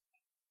news.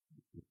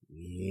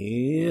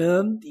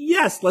 And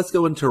yes, let's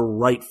go into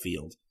right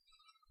field.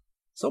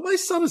 So my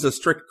son is a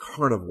strict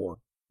carnivore,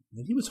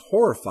 and he was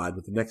horrified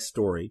with the next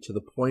story to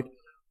the point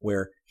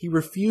where he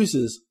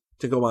refuses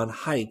to go on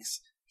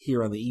hikes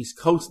here on the East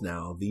Coast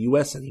now of the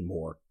U.S.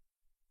 anymore.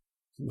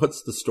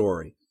 What's the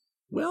story?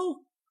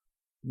 Well,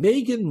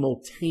 Megan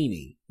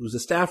Multaney, who's a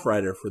staff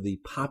writer for the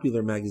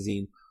popular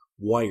magazine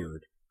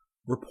Wired,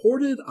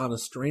 reported on a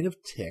strain of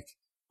tick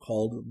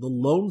called the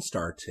Lone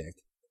Star tick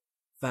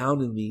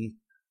found in the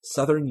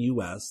southern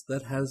U.S.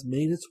 that has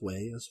made its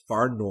way as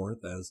far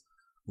north as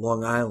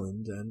Long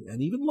Island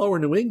and even lower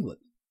New England.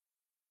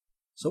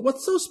 So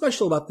what's so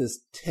special about this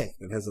tick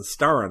that has a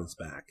star on its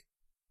back?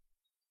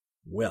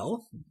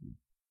 Well,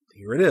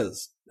 here it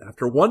is.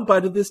 After one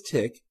bite of this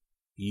tick,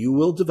 you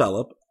will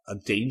develop a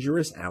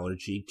dangerous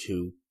allergy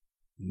to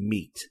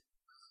meat.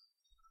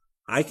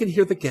 I can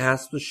hear the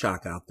gasps of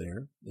shock out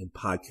there in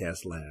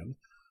podcast land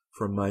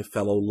from my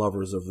fellow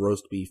lovers of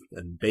roast beef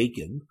and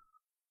bacon.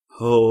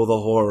 Oh,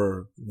 the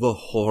horror, the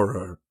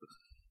horror.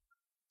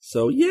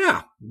 So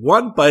yeah,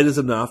 one bite is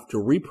enough to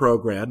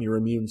reprogram your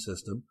immune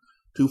system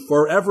to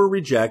forever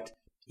reject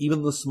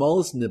even the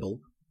smallest nibble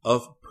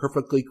of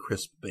perfectly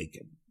crisp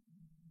bacon.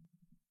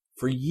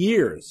 For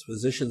years,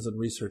 physicians and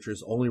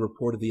researchers only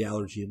reported the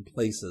allergy in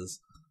places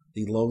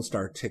the Lone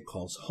Star tick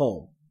calls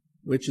home,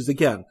 which is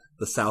again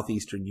the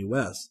southeastern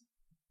U.S.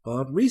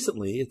 But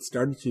recently, it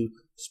started to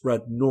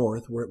spread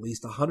north, where at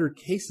least 100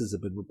 cases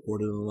have been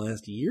reported in the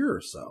last year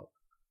or so.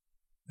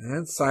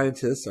 And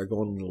scientists are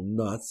going a little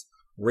nuts,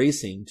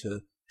 racing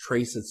to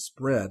trace its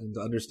spread and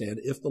to understand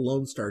if the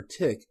Lone Star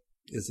tick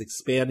is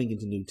expanding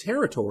into new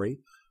territory,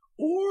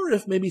 or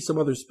if maybe some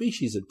other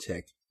species of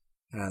tick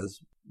has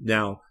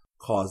now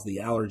caused the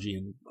allergy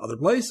in other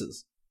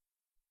places.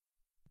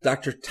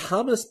 Dr.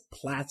 Thomas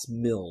Platts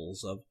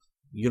Mills of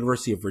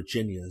University of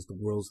Virginia is the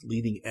world's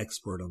leading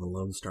expert on the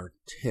Lone Star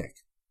tick.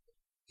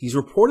 He's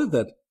reported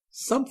that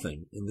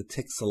something in the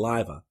tick's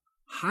saliva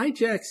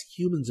hijacks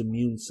humans'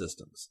 immune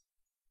systems.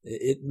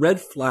 It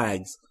red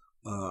flags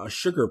a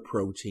sugar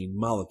protein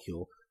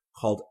molecule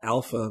called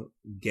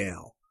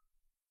alpha-gal.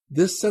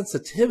 This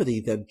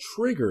sensitivity then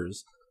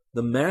triggers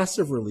the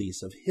massive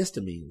release of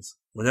histamines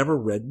whenever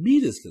red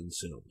meat is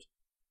consumed.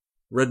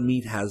 Red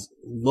meat has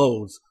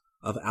loads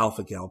of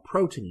alpha-gal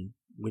protein,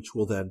 which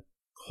will then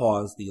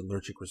cause the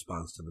allergic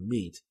response to the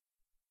meat.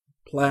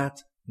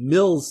 Platt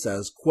Mills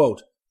says,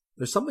 quote,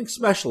 "There's something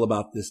special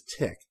about this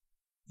tick,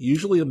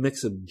 usually a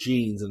mix of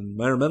genes and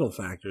environmental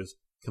factors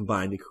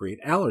combined to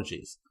create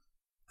allergies.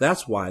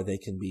 That's why they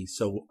can be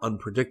so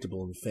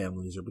unpredictable in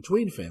families or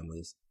between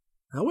families.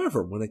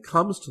 However, when it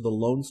comes to the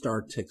Lone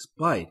Star tick's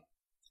bite,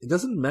 it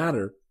doesn't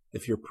matter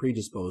if you're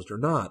predisposed or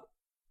not.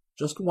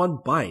 Just one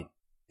bite,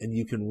 and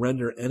you can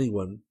render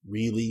anyone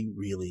really,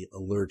 really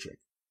allergic."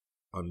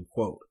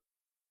 Unquote.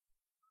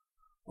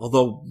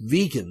 Although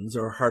vegans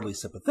are hardly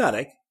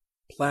sympathetic,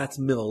 Platts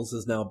Mills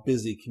is now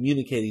busy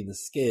communicating the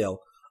scale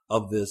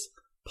of this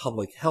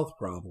public health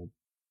problem.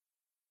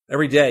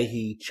 Every day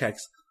he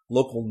checks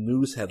local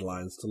news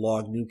headlines to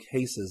log new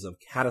cases of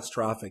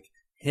catastrophic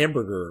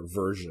hamburger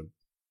aversion.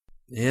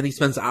 And he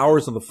spends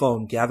hours on the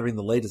phone gathering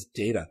the latest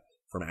data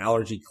from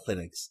allergy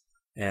clinics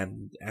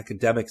and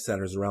academic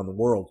centers around the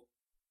world.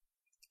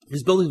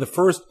 He's building the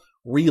first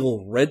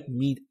real red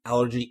meat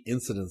allergy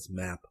incidence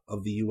map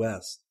of the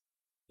U.S.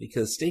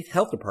 because state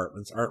health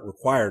departments aren't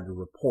required to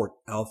report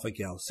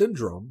alpha-gal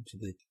syndrome to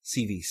the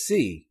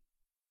CDC.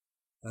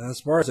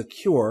 As far as a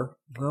cure,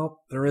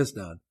 well, there is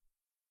none.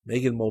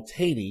 Megan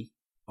Multaney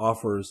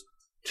offers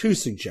two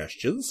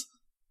suggestions.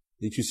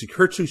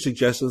 Her two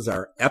suggestions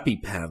are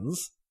EpiPens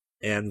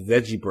and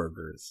veggie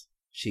burgers.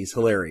 She's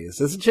hilarious,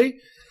 isn't she?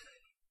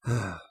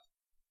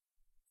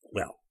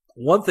 Well,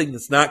 one thing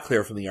that's not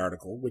clear from the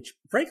article, which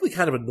frankly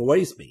kind of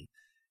annoys me,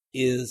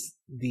 is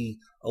the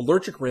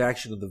allergic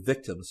reaction of the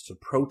victims to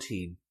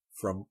protein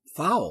from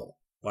fowl,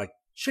 like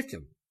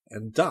chicken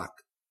and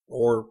duck,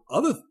 or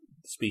other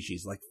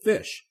species like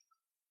fish.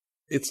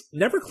 It's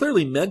never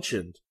clearly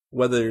mentioned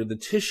whether the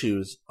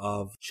tissues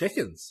of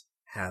chickens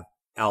have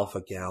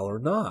alpha-gal or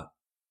not.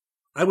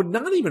 I would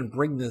not even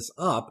bring this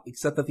up,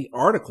 except that the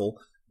article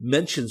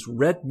mentions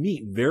red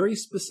meat very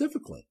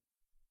specifically.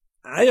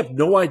 I have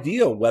no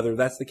idea whether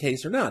that's the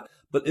case or not,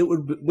 but it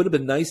would have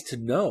been nice to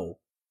know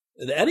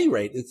At any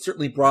rate, it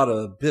certainly brought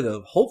a bit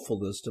of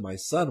hopefulness to my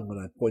son when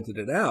I pointed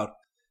it out.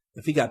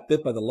 If he got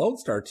bit by the Lone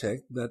Star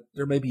tick, that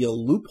there may be a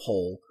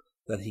loophole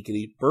that he could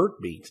eat bird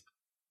meat.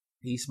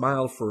 He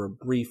smiled for a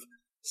brief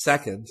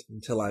second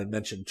until I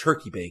mentioned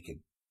turkey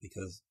bacon,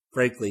 because,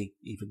 frankly,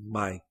 even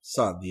my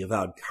son, the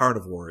avowed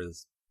carnivore,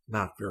 is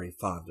not very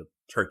fond of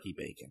turkey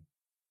bacon.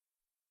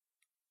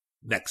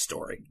 Next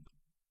story.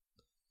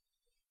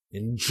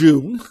 In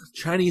June,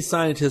 Chinese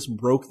scientists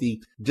broke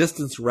the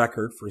distance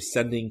record for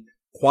sending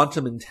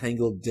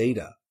quantum-entangled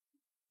data,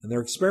 and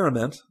their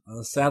experiment on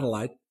a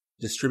satellite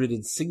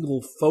distributed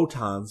single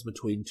photons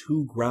between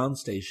two ground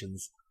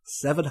stations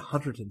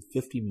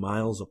 750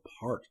 miles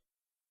apart.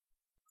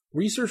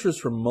 Researchers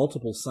from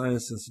multiple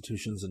science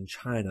institutions in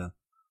China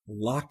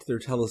locked their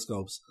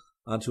telescopes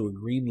onto a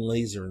green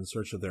laser in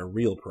search of their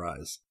real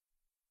prize,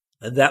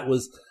 and that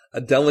was a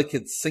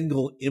delicate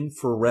single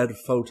infrared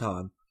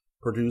photon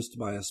produced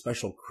by a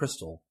special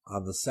crystal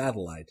on the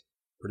satellite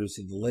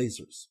producing the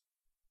lasers.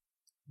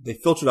 They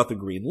filtered out the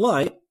green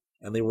light,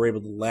 and they were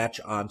able to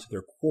latch on to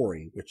their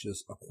quarry, which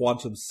is a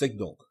quantum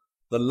signal,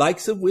 the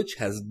likes of which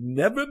has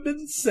never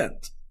been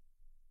sent.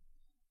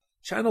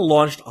 China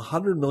launched a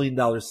 $100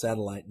 million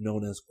satellite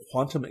known as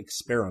Quantum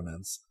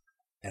Experiments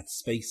at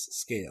Space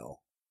Scale,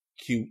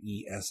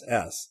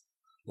 QESS,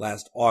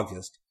 last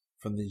August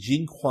from the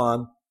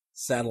Jinquan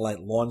Satellite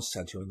Launch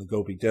Center in the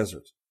Gobi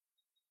Desert.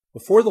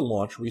 Before the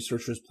launch,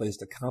 researchers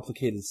placed a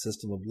complicated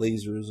system of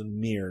lasers and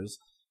mirrors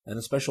and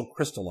a special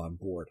crystal on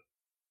board.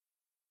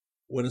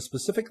 When a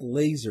specific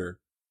laser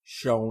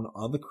shone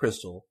on the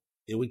crystal,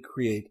 it would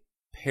create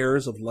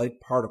pairs of light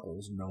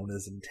particles known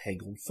as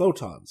entangled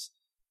photons.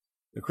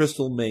 The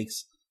crystal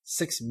makes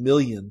 6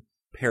 million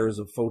pairs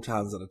of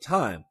photons at a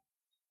time,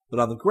 but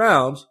on the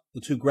ground,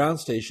 the two ground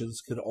stations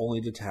could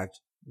only detect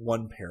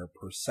 1 pair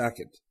per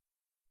second.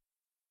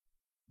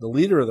 The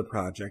leader of the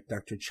project,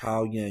 Dr.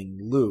 Chaoyang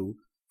Liu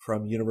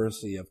from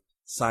University of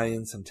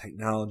Science and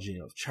Technology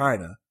of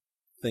China,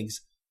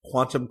 thinks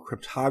quantum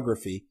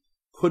cryptography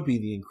could be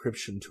the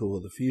encryption tool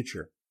of the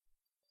future.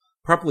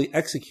 Properly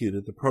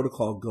executed, the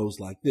protocol goes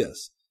like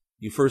this.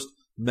 You first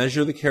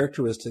measure the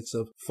characteristics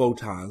of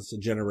photons to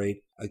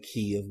generate a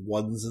key of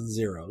ones and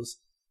zeros,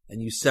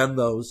 and you send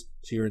those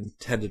to your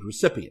intended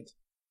recipient.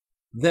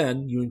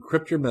 Then you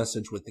encrypt your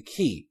message with the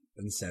key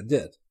and send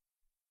it.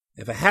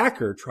 If a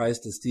hacker tries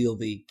to steal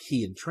the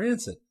key in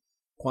transit,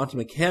 quantum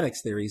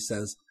mechanics theory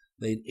says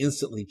they'd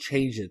instantly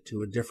change it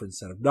to a different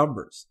set of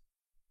numbers.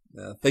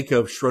 Think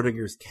of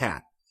Schrodinger's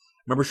cat.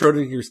 Remember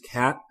Schrodinger's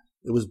cat?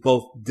 It was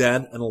both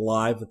dead and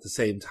alive at the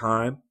same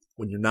time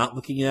when you're not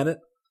looking at it,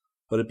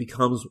 but it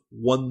becomes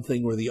one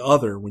thing or the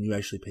other when you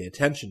actually pay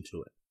attention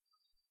to it.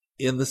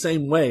 In the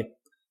same way,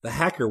 the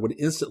hacker would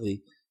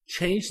instantly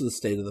change the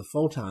state of the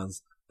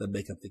photons that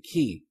make up the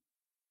key.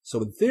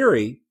 So in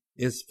theory,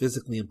 it's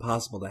physically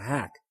impossible to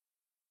hack.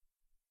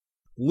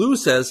 Liu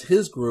says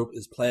his group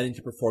is planning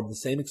to perform the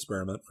same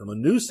experiment from a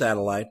new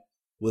satellite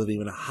with an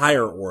even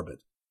higher orbit,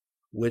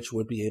 which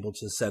would be able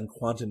to send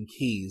quantum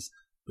keys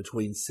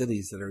between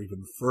cities that are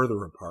even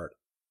further apart.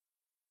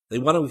 They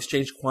want to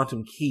exchange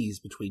quantum keys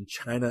between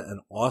China and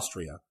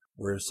Austria,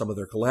 where some of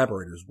their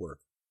collaborators work.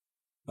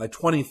 By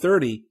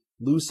 2030,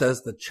 Liu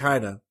says that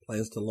China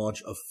plans to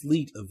launch a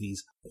fleet of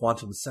these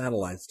quantum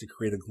satellites to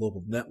create a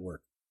global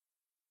network.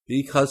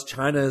 Because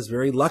China is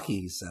very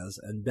lucky, he says,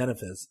 and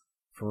benefits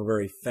from a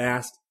very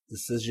fast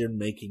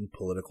decision-making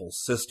political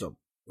system,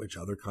 which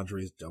other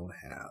countries don't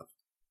have.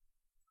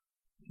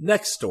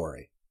 Next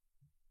story.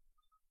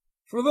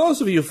 For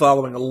those of you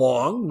following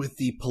along with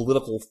the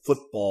political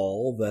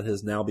football that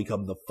has now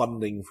become the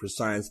funding for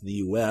science in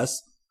the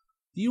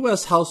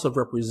U.S. House of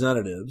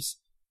Representatives,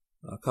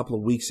 a couple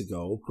of weeks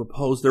ago,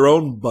 proposed their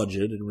own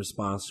budget in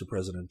response to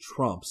President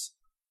Trump's.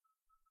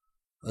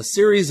 A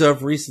series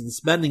of recent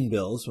spending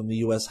bills from the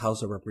U.S.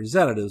 House of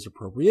Representatives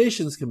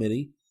Appropriations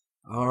Committee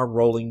are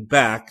rolling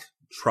back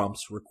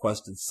Trump's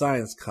requested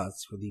science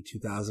cuts for the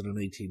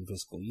 2018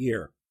 fiscal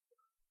year.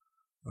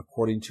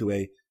 According to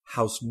a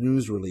House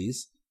news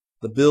release,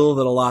 the bill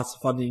that allots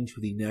funding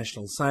to the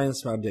National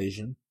Science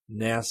Foundation,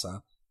 NASA,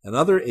 and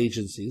other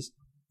agencies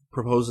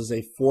proposes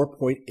a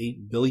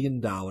 $4.8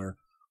 billion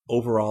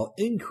overall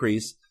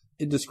increase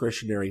in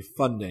discretionary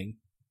funding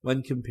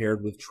when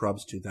compared with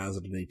Trump's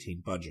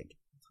 2018 budget,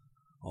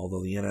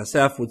 although the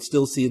NSF would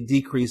still see a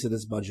decrease in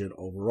its budget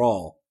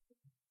overall.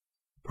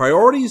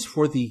 Priorities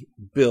for the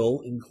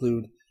bill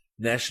include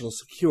national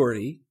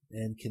security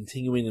and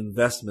continuing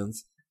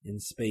investments in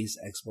space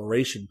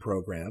exploration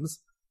programs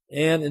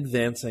and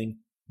advancing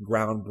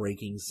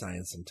groundbreaking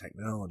science and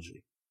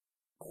technology.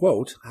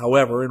 Quote,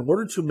 however, in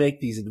order to make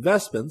these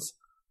investments,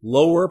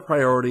 lower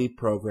priority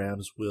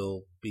programs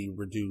will be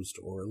reduced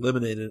or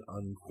eliminated,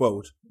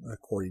 unquote,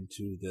 according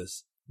to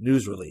this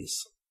news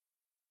release.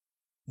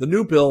 The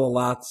new bill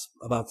allots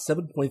about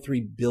 $7.3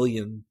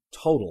 billion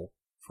total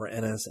for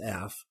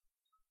NSF,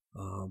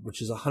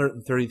 which is a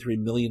 $133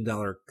 million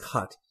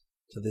cut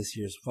to this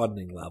year's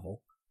funding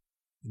level.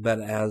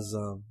 But as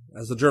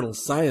the journal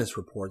Science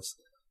reports,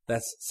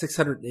 That's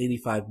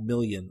 $685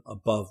 million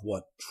above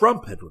what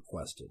Trump had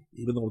requested,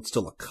 even though it's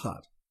still a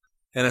cut.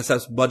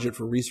 NSF's budget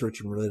for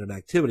research and related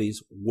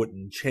activities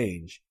wouldn't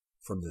change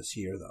from this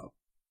year, though.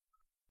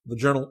 The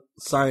journal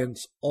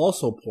Science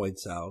also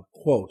points out,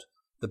 quote,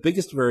 the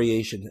biggest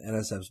variation in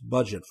NSF's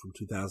budget from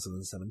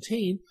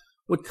 2017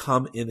 would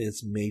come in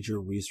its major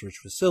research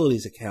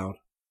facilities account,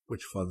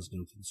 which funds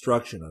new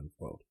construction,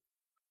 unquote.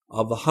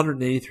 Of the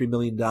 $183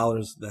 million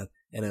that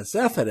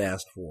NSF had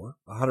asked for,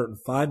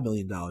 $105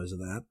 million of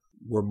that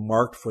were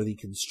marked for the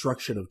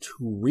construction of 2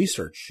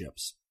 research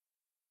ships,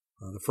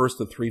 the first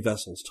of 3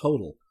 vessels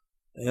total.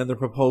 And the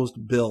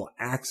proposed bill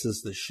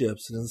axes the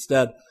ships and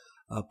instead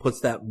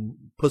puts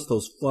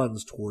those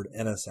funds toward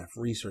NSF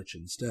research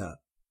instead.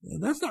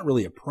 And that's not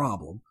really a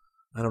problem.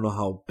 I don't know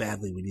how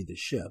badly we need the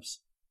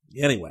ships.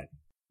 Anyway,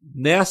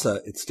 NASA,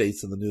 it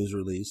states in the news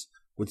release,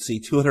 would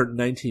see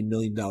 $219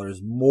 million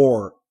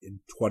more in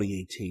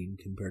 2018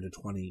 compared to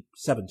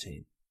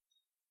 2017,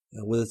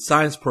 with its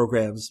science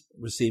programs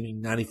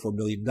receiving $94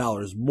 million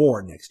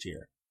more next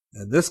year.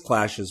 And this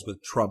clashes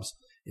with Trump's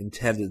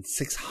intended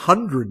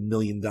 $600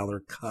 million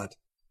cut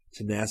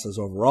to NASA's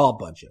overall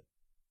budget.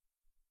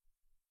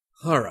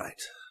 All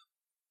right.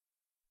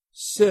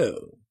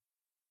 So,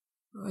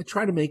 I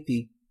try to make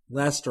the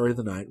last story of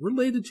the night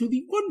related to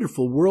the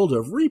wonderful world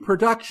of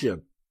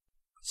reproduction.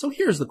 So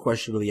here's the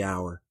question of the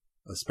hour,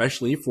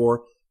 especially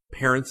for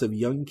parents of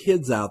young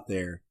kids out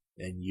there,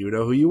 and you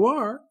know who you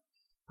are.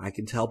 I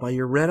can tell by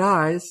your red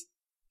eyes.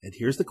 And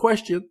here's the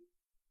question: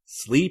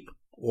 sleep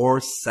or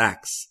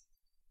sex?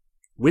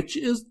 Which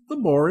is the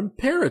more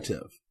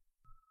imperative?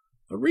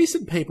 A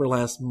recent paper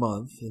last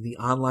month in the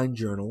online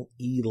journal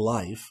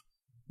eLife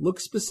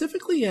looked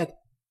specifically at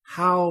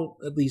how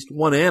at least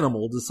one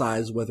animal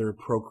decides whether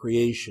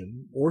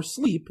procreation or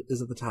sleep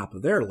is at the top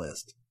of their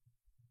list.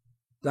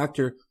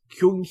 Dr.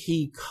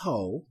 Kyung-hee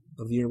Ko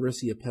of the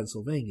University of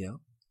Pennsylvania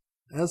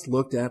has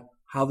looked at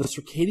how the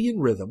circadian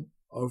rhythm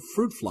of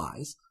fruit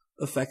flies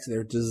affects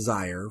their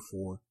desire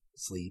for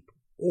sleep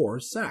or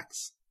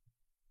sex.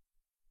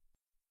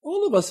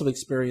 All of us have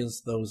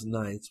experienced those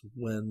nights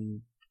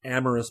when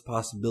amorous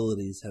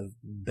possibilities have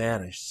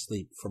banished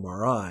sleep from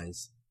our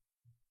eyes.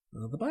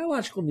 The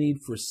biological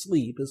need for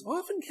sleep is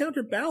often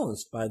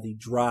counterbalanced by the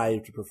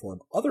drive to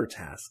perform other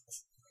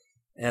tasks,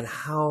 and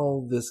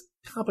how this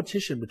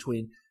competition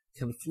between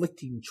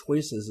conflicting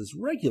choices is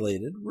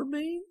regulated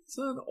remains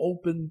an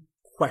open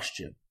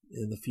question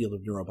in the field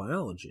of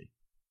neurobiology.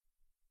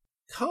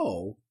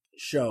 Ko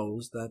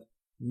shows that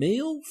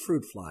male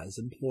fruit flies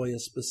employ a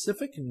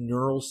specific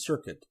neural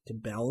circuit to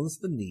balance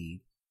the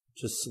need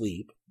to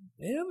sleep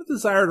and the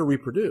desire to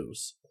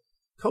reproduce.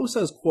 Ko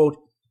says, quote,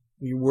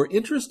 we were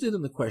interested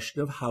in the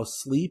question of how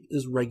sleep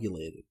is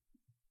regulated.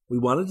 We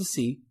wanted to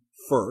see,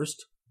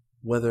 first,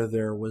 whether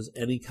there was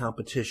any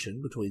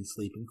competition between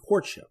sleep and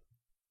courtship.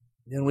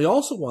 And we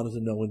also wanted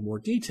to know in more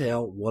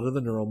detail what are the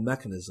neural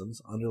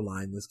mechanisms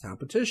underlying this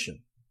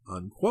competition,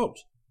 unquote.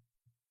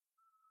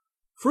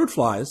 Fruit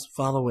flies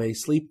follow a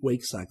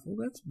sleep-wake cycle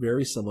that's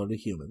very similar to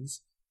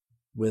humans,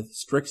 with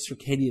strict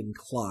circadian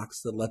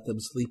clocks that let them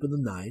sleep in the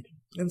night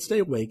and stay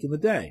awake in the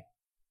day.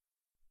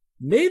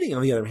 Mating,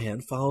 on the other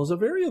hand, follows a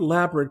very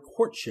elaborate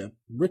courtship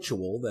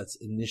ritual that's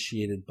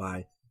initiated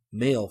by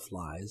male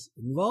flies,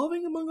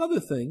 involving, among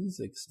other things,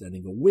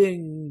 extending a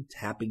wing,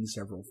 tapping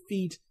several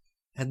feet,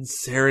 and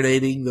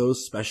serenading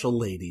those special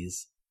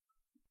ladies.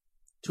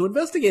 To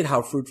investigate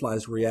how fruit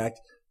flies react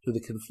to the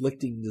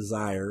conflicting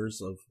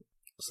desires of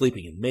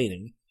sleeping and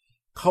mating,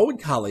 Ko and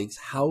colleagues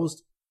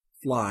housed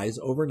flies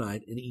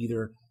overnight in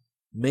either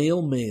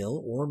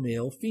male-male or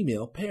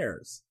male-female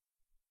pairs.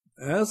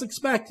 As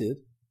expected,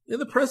 in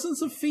the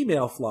presence of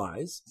female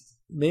flies,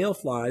 male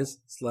flies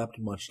slept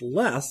much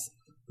less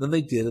than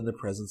they did in the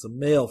presence of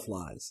male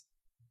flies,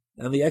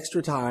 and the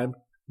extra time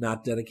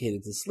not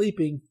dedicated to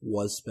sleeping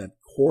was spent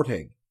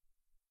courting.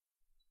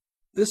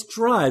 This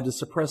drive to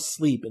suppress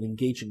sleep and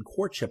engage in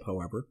courtship,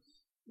 however,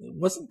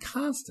 wasn't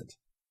constant.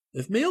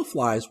 If male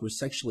flies were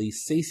sexually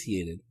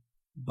satiated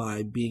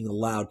by being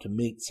allowed to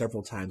mate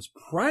several times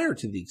prior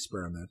to the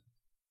experiment,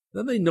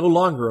 then they no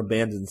longer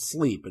abandoned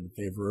sleep in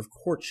favor of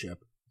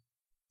courtship.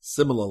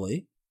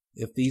 Similarly,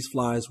 if these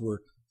flies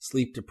were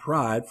sleep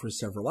deprived for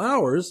several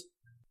hours,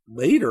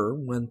 later,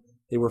 when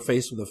they were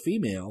faced with a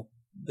female,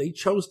 they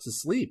chose to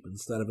sleep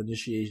instead of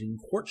initiating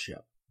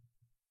courtship.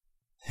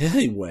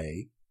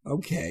 Anyway,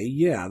 okay,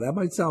 yeah, that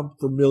might sound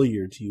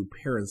familiar to you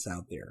parents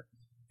out there.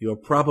 You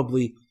have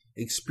probably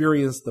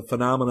experienced the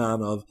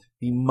phenomenon of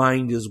the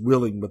mind is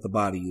willing but the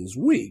body is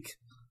weak,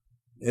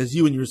 as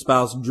you and your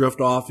spouse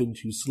drift off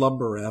into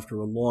slumber after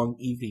a long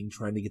evening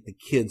trying to get the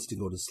kids to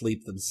go to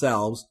sleep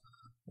themselves,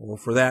 or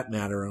for that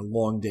matter, a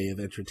long day of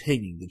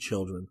entertaining the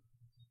children.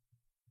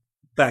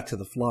 Back to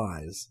the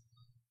flies.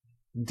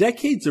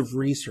 Decades of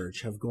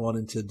research have gone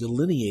into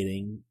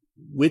delineating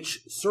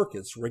which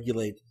circuits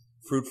regulate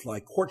fruit fly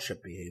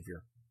courtship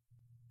behavior.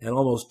 And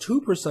almost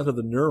 2% of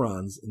the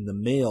neurons in the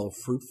male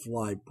fruit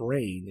fly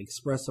brain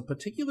express a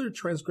particular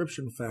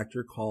transcription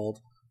factor called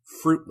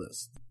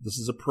fruitless. This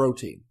is a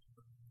protein.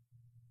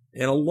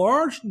 And a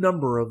large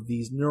number of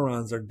these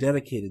neurons are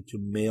dedicated to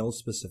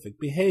male-specific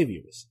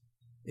behaviors,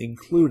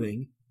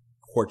 including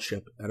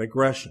courtship and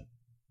aggression.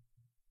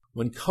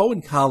 When Coe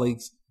and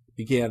colleagues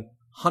began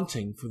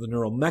hunting for the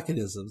neural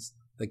mechanisms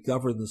that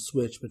govern the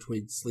switch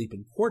between sleep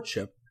and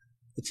courtship,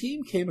 the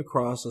team came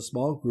across a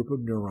small group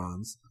of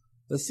neurons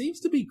that seems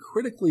to be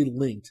critically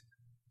linked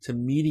to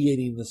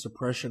mediating the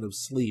suppression of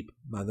sleep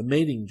by the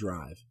mating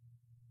drive.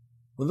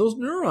 When those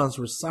neurons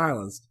were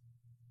silenced,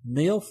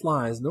 male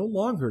flies no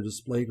longer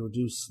displayed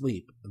reduced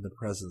sleep in the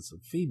presence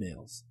of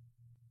females.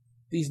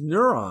 These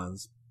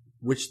neurons,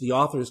 which the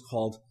authors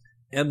called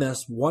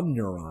MS1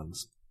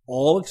 neurons,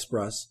 all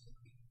express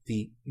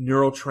the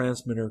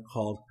neurotransmitter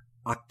called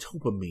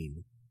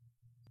octopamine.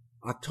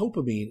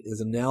 Octopamine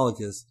is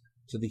analogous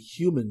to the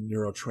human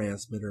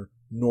neurotransmitter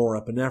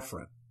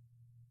norepinephrine,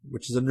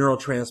 which is a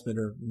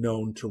neurotransmitter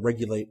known to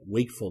regulate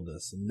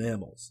wakefulness in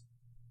mammals.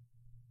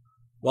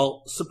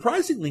 While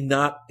surprisingly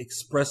not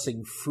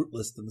expressing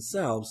fruitless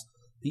themselves,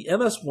 the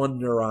MS1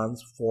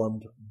 neurons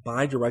formed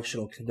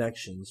bidirectional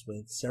connections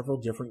with several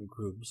different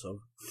groups of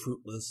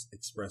fruitless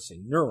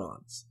expressing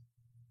neurons.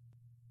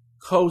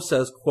 Coe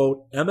says,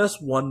 quote,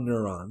 MS1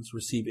 neurons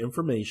receive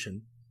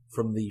information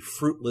from the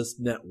fruitless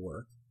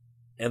network,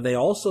 and they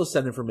also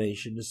send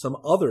information to some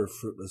other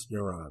fruitless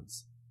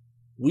neurons.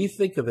 We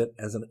think of it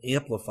as an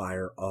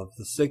amplifier of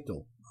the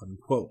signal,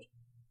 unquote.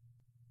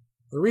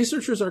 The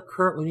researchers are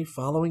currently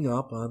following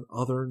up on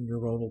other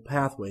neuronal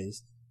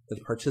pathways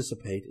that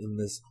participate in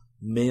this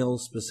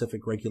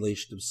male-specific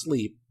regulation of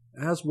sleep,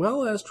 as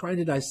well as trying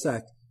to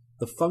dissect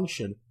the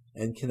function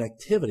and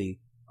connectivity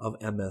of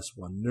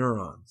MS1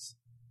 neurons.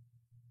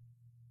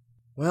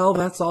 Well,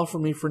 that's all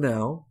from me for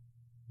now.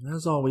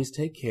 As always,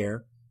 take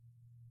care.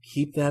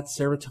 Keep that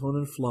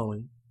serotonin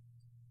flowing.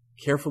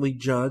 Carefully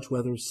judge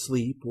whether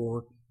sleep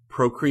or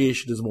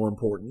procreation is more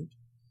important.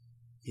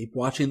 Keep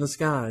watching the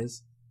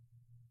skies.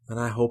 And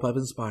I hope I've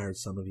inspired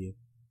some of you.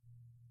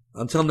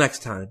 Until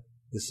next time,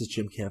 this is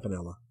Jim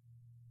Campanella.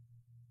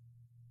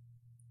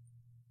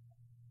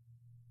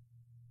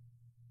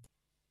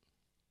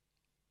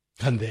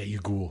 And there you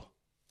go.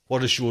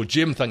 What a show.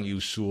 Jim, thank you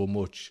so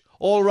much.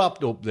 All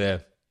wrapped up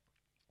there.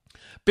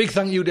 Big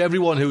thank you to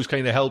everyone who's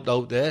kind of helped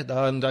out there.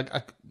 And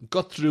I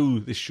got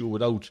through this show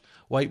without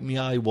wiping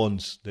my eye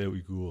once. There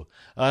we go.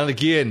 And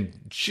again,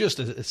 just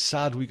a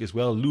sad week as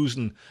well.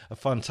 Losing a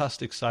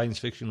fantastic science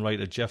fiction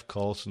writer, Jeff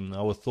Carlson.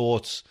 Our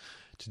thoughts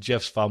to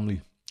Jeff's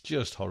family.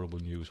 Just horrible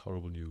news,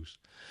 horrible news.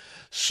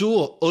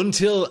 So,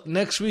 until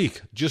next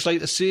week, just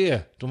like to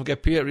say, don't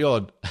forget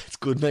Patreon. It's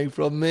good night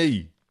from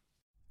me.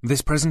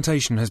 This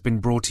presentation has been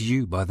brought to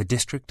you by the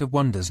District of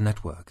Wonders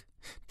Network,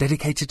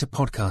 dedicated to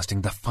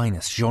podcasting the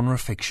finest genre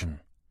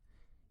fiction.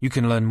 You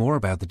can learn more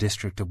about the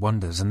District of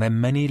Wonders and their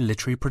many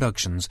literary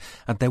productions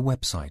at their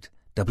website,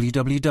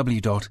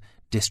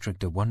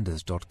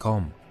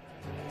 www.districtofwonders.com.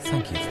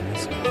 Thank you for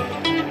listening.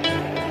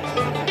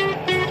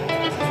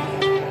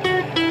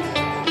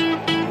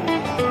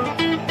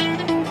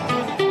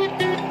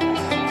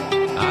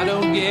 I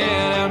don't get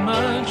out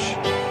much.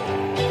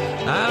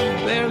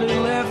 I've barely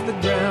left the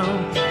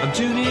ground. I'm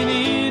tuning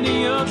into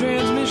your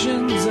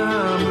transmissions.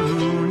 I'm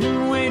marooned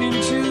and waiting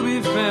to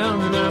be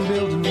found. And I'm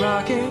building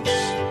rockets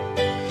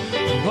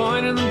and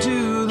pointing them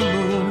to the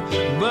moon.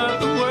 But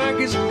the work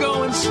is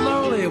going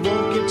slowly. It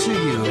won't get to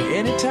you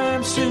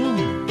anytime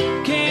soon.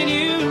 Can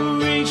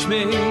you reach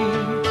me?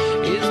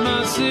 Is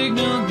my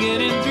signal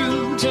getting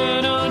through?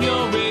 Turn on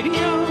your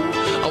radio.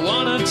 I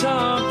want to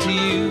talk to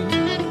you.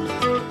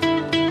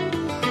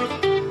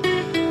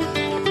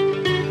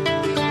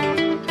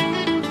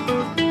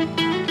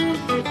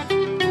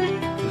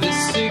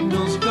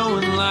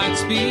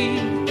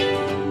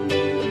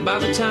 By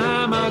the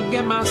time I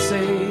get my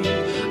say,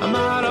 I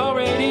might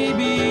already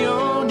be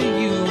on to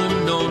you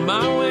and on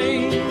my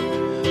way.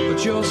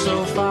 But you're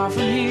so far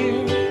from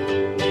here,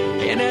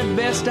 and at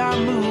best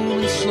I'm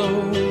moving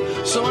slow.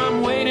 So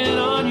I'm waiting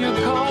on your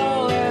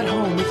call at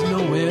home with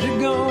nowhere to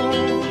go.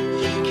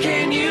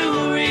 Can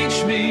you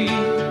reach me?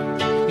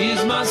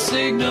 Is my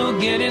signal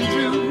getting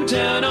through?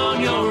 Turn on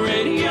your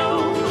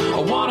radio. I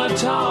wanna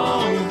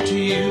talk to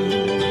you.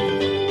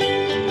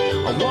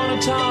 I wanna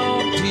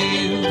talk to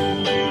you.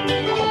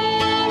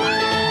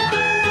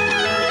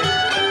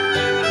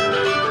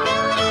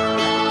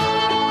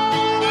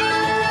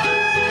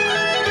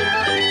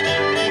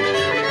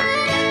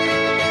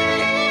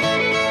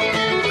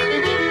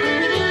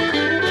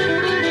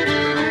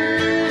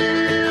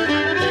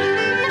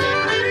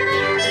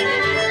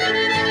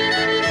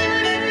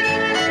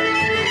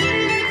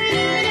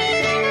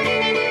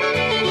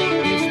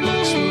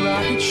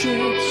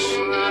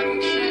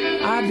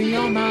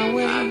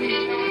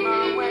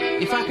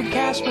 If I could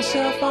cast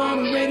myself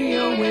on a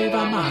radio wave,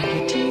 I might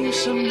get to you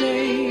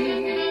someday.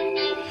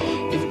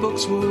 If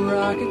books were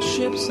rocket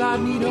ships,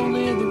 I'd need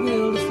only the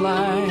will to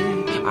fly.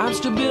 I'm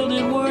still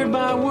building word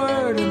by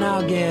word, and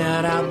I'll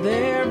get out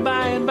there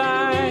by and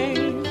by.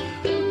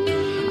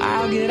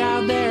 I'll get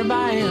out there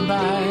by and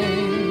by.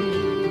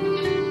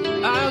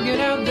 I'll get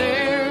out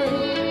there.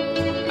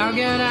 I'll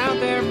get out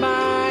there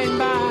by and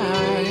by.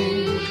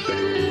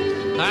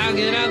 I'll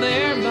get out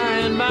there by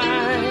and by.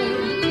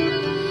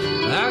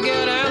 I'll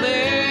get out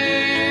there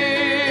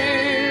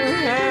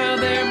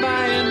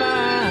by and by.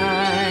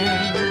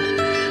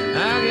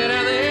 I'll get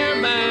out there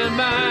by and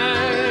by.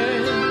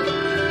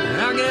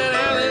 I'll get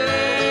out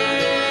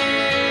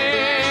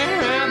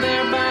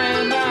there by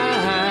and by.